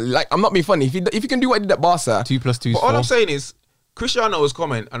 Yep. Instantly. Like, I'm not being funny. If you can do what he did at Barca, 2 + 2 is But all 4. I'm saying is, Cristiano has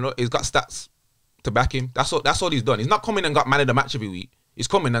come in and he's got stats to back him. That's all he's done. He's not coming and got man of the match every week. He's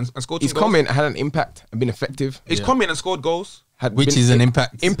come in and scored. He's come in and had an impact and been effective. He's come in and scored goals. Which is an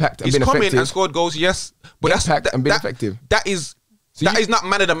impact. Impact and He's been come effective. in and scored goals. Yes, but Impact and been effective. That is not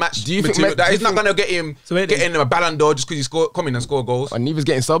man of the match. Do you think material. do That you is not think- going to get him a Ballon d'Or just because he come in and score goals? And Neva's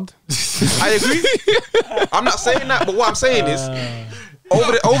getting subbed. I agree. I'm not saying that, but what I'm saying is,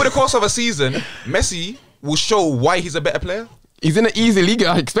 over the course of a season, Messi will show why he's a better player. He's in an easy league.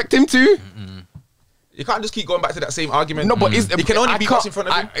 I expect him to. You can't just keep going back to that same argument. No, but he can only beat us in front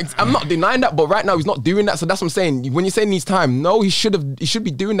of him. I'm not denying that, but right now he's not doing that. So that's what I'm saying. When you say needs time, no, he should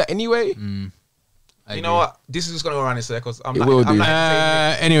be doing that anyway. You know what? This is just going to go around in circles. I'm It not, will I'm do. not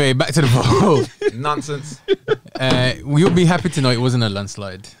entertaining Anyway, back to the vote. it. Nonsense. You'll be happy to know it wasn't a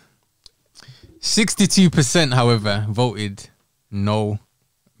landslide. 62%, however, voted no.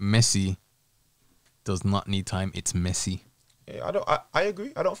 Messi does not need time. It's Messi. Yeah, I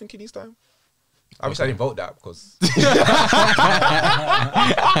agree. I don't think he needs time. Obviously, I didn't vote that because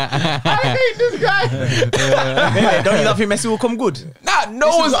I hate this guy. Don't you not think Messi will come good? Nah,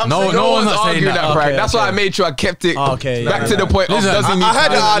 no one's no one's not saying arguing that. Frank. Okay, That's why I made sure I kept it back to the point of Listen, does he need I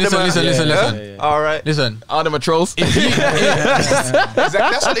heard time? the Listen. All right. Listen. Are them a trolls? That's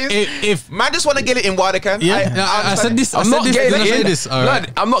what it is. If Man just want to get it in while they can. I said this. I'm not getting Say it in. this. All right.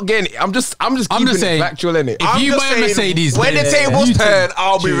 Blood, I'm not getting it. I'm just keeping it saying, factual in it. if you just buy a Mercedes, when the tables turn,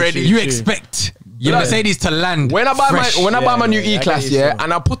 I'll be ready. you expect your Blood. Mercedes to land. When I buy fresh. my new I E-Class, get you, yeah, so.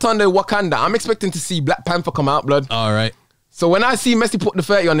 and I put on the Wakanda, I'm expecting to see Black Panther come out, blood. All right. So when I see Messi put the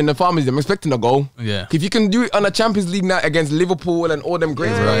 30 on in the Farmers, I'm expecting a goal. Yeah. If you can do it on a Champions League night against Liverpool and all them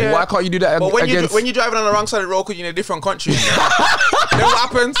greats, Yeah, right? yeah. Why can't you do that But when against... you're driving on the wrong side of the road because you're in a different country, then what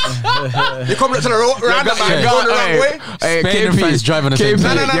happens? You come to the road roundabout, Yeah. going the wrong way. Spain and France driving the same KP,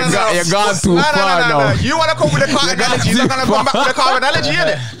 time. You're gone too far now. You want to come with the car analogy? You're not going to come back with the car analogy,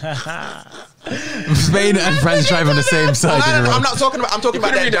 innit? Spain and France driving the same side of the road. I'm not talking about. I'm talking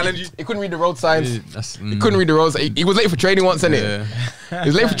about that analogy. He couldn't read the road signs. Yeah, He couldn't read the roads. He was late for training once, innit? Yeah. He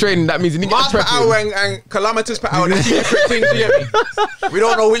was late for training. That means he didn't Miles get per the hour prep. and kilometers per hour. They're two different things. You get me? We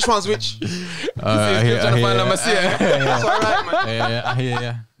don't know which one's which. I hear Trying to find ya. out Messi. That's all right, man. Yeah, I hear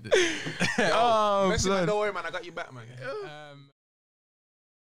ya. Oh, Messi, man, don't worry, man. I got you back, man.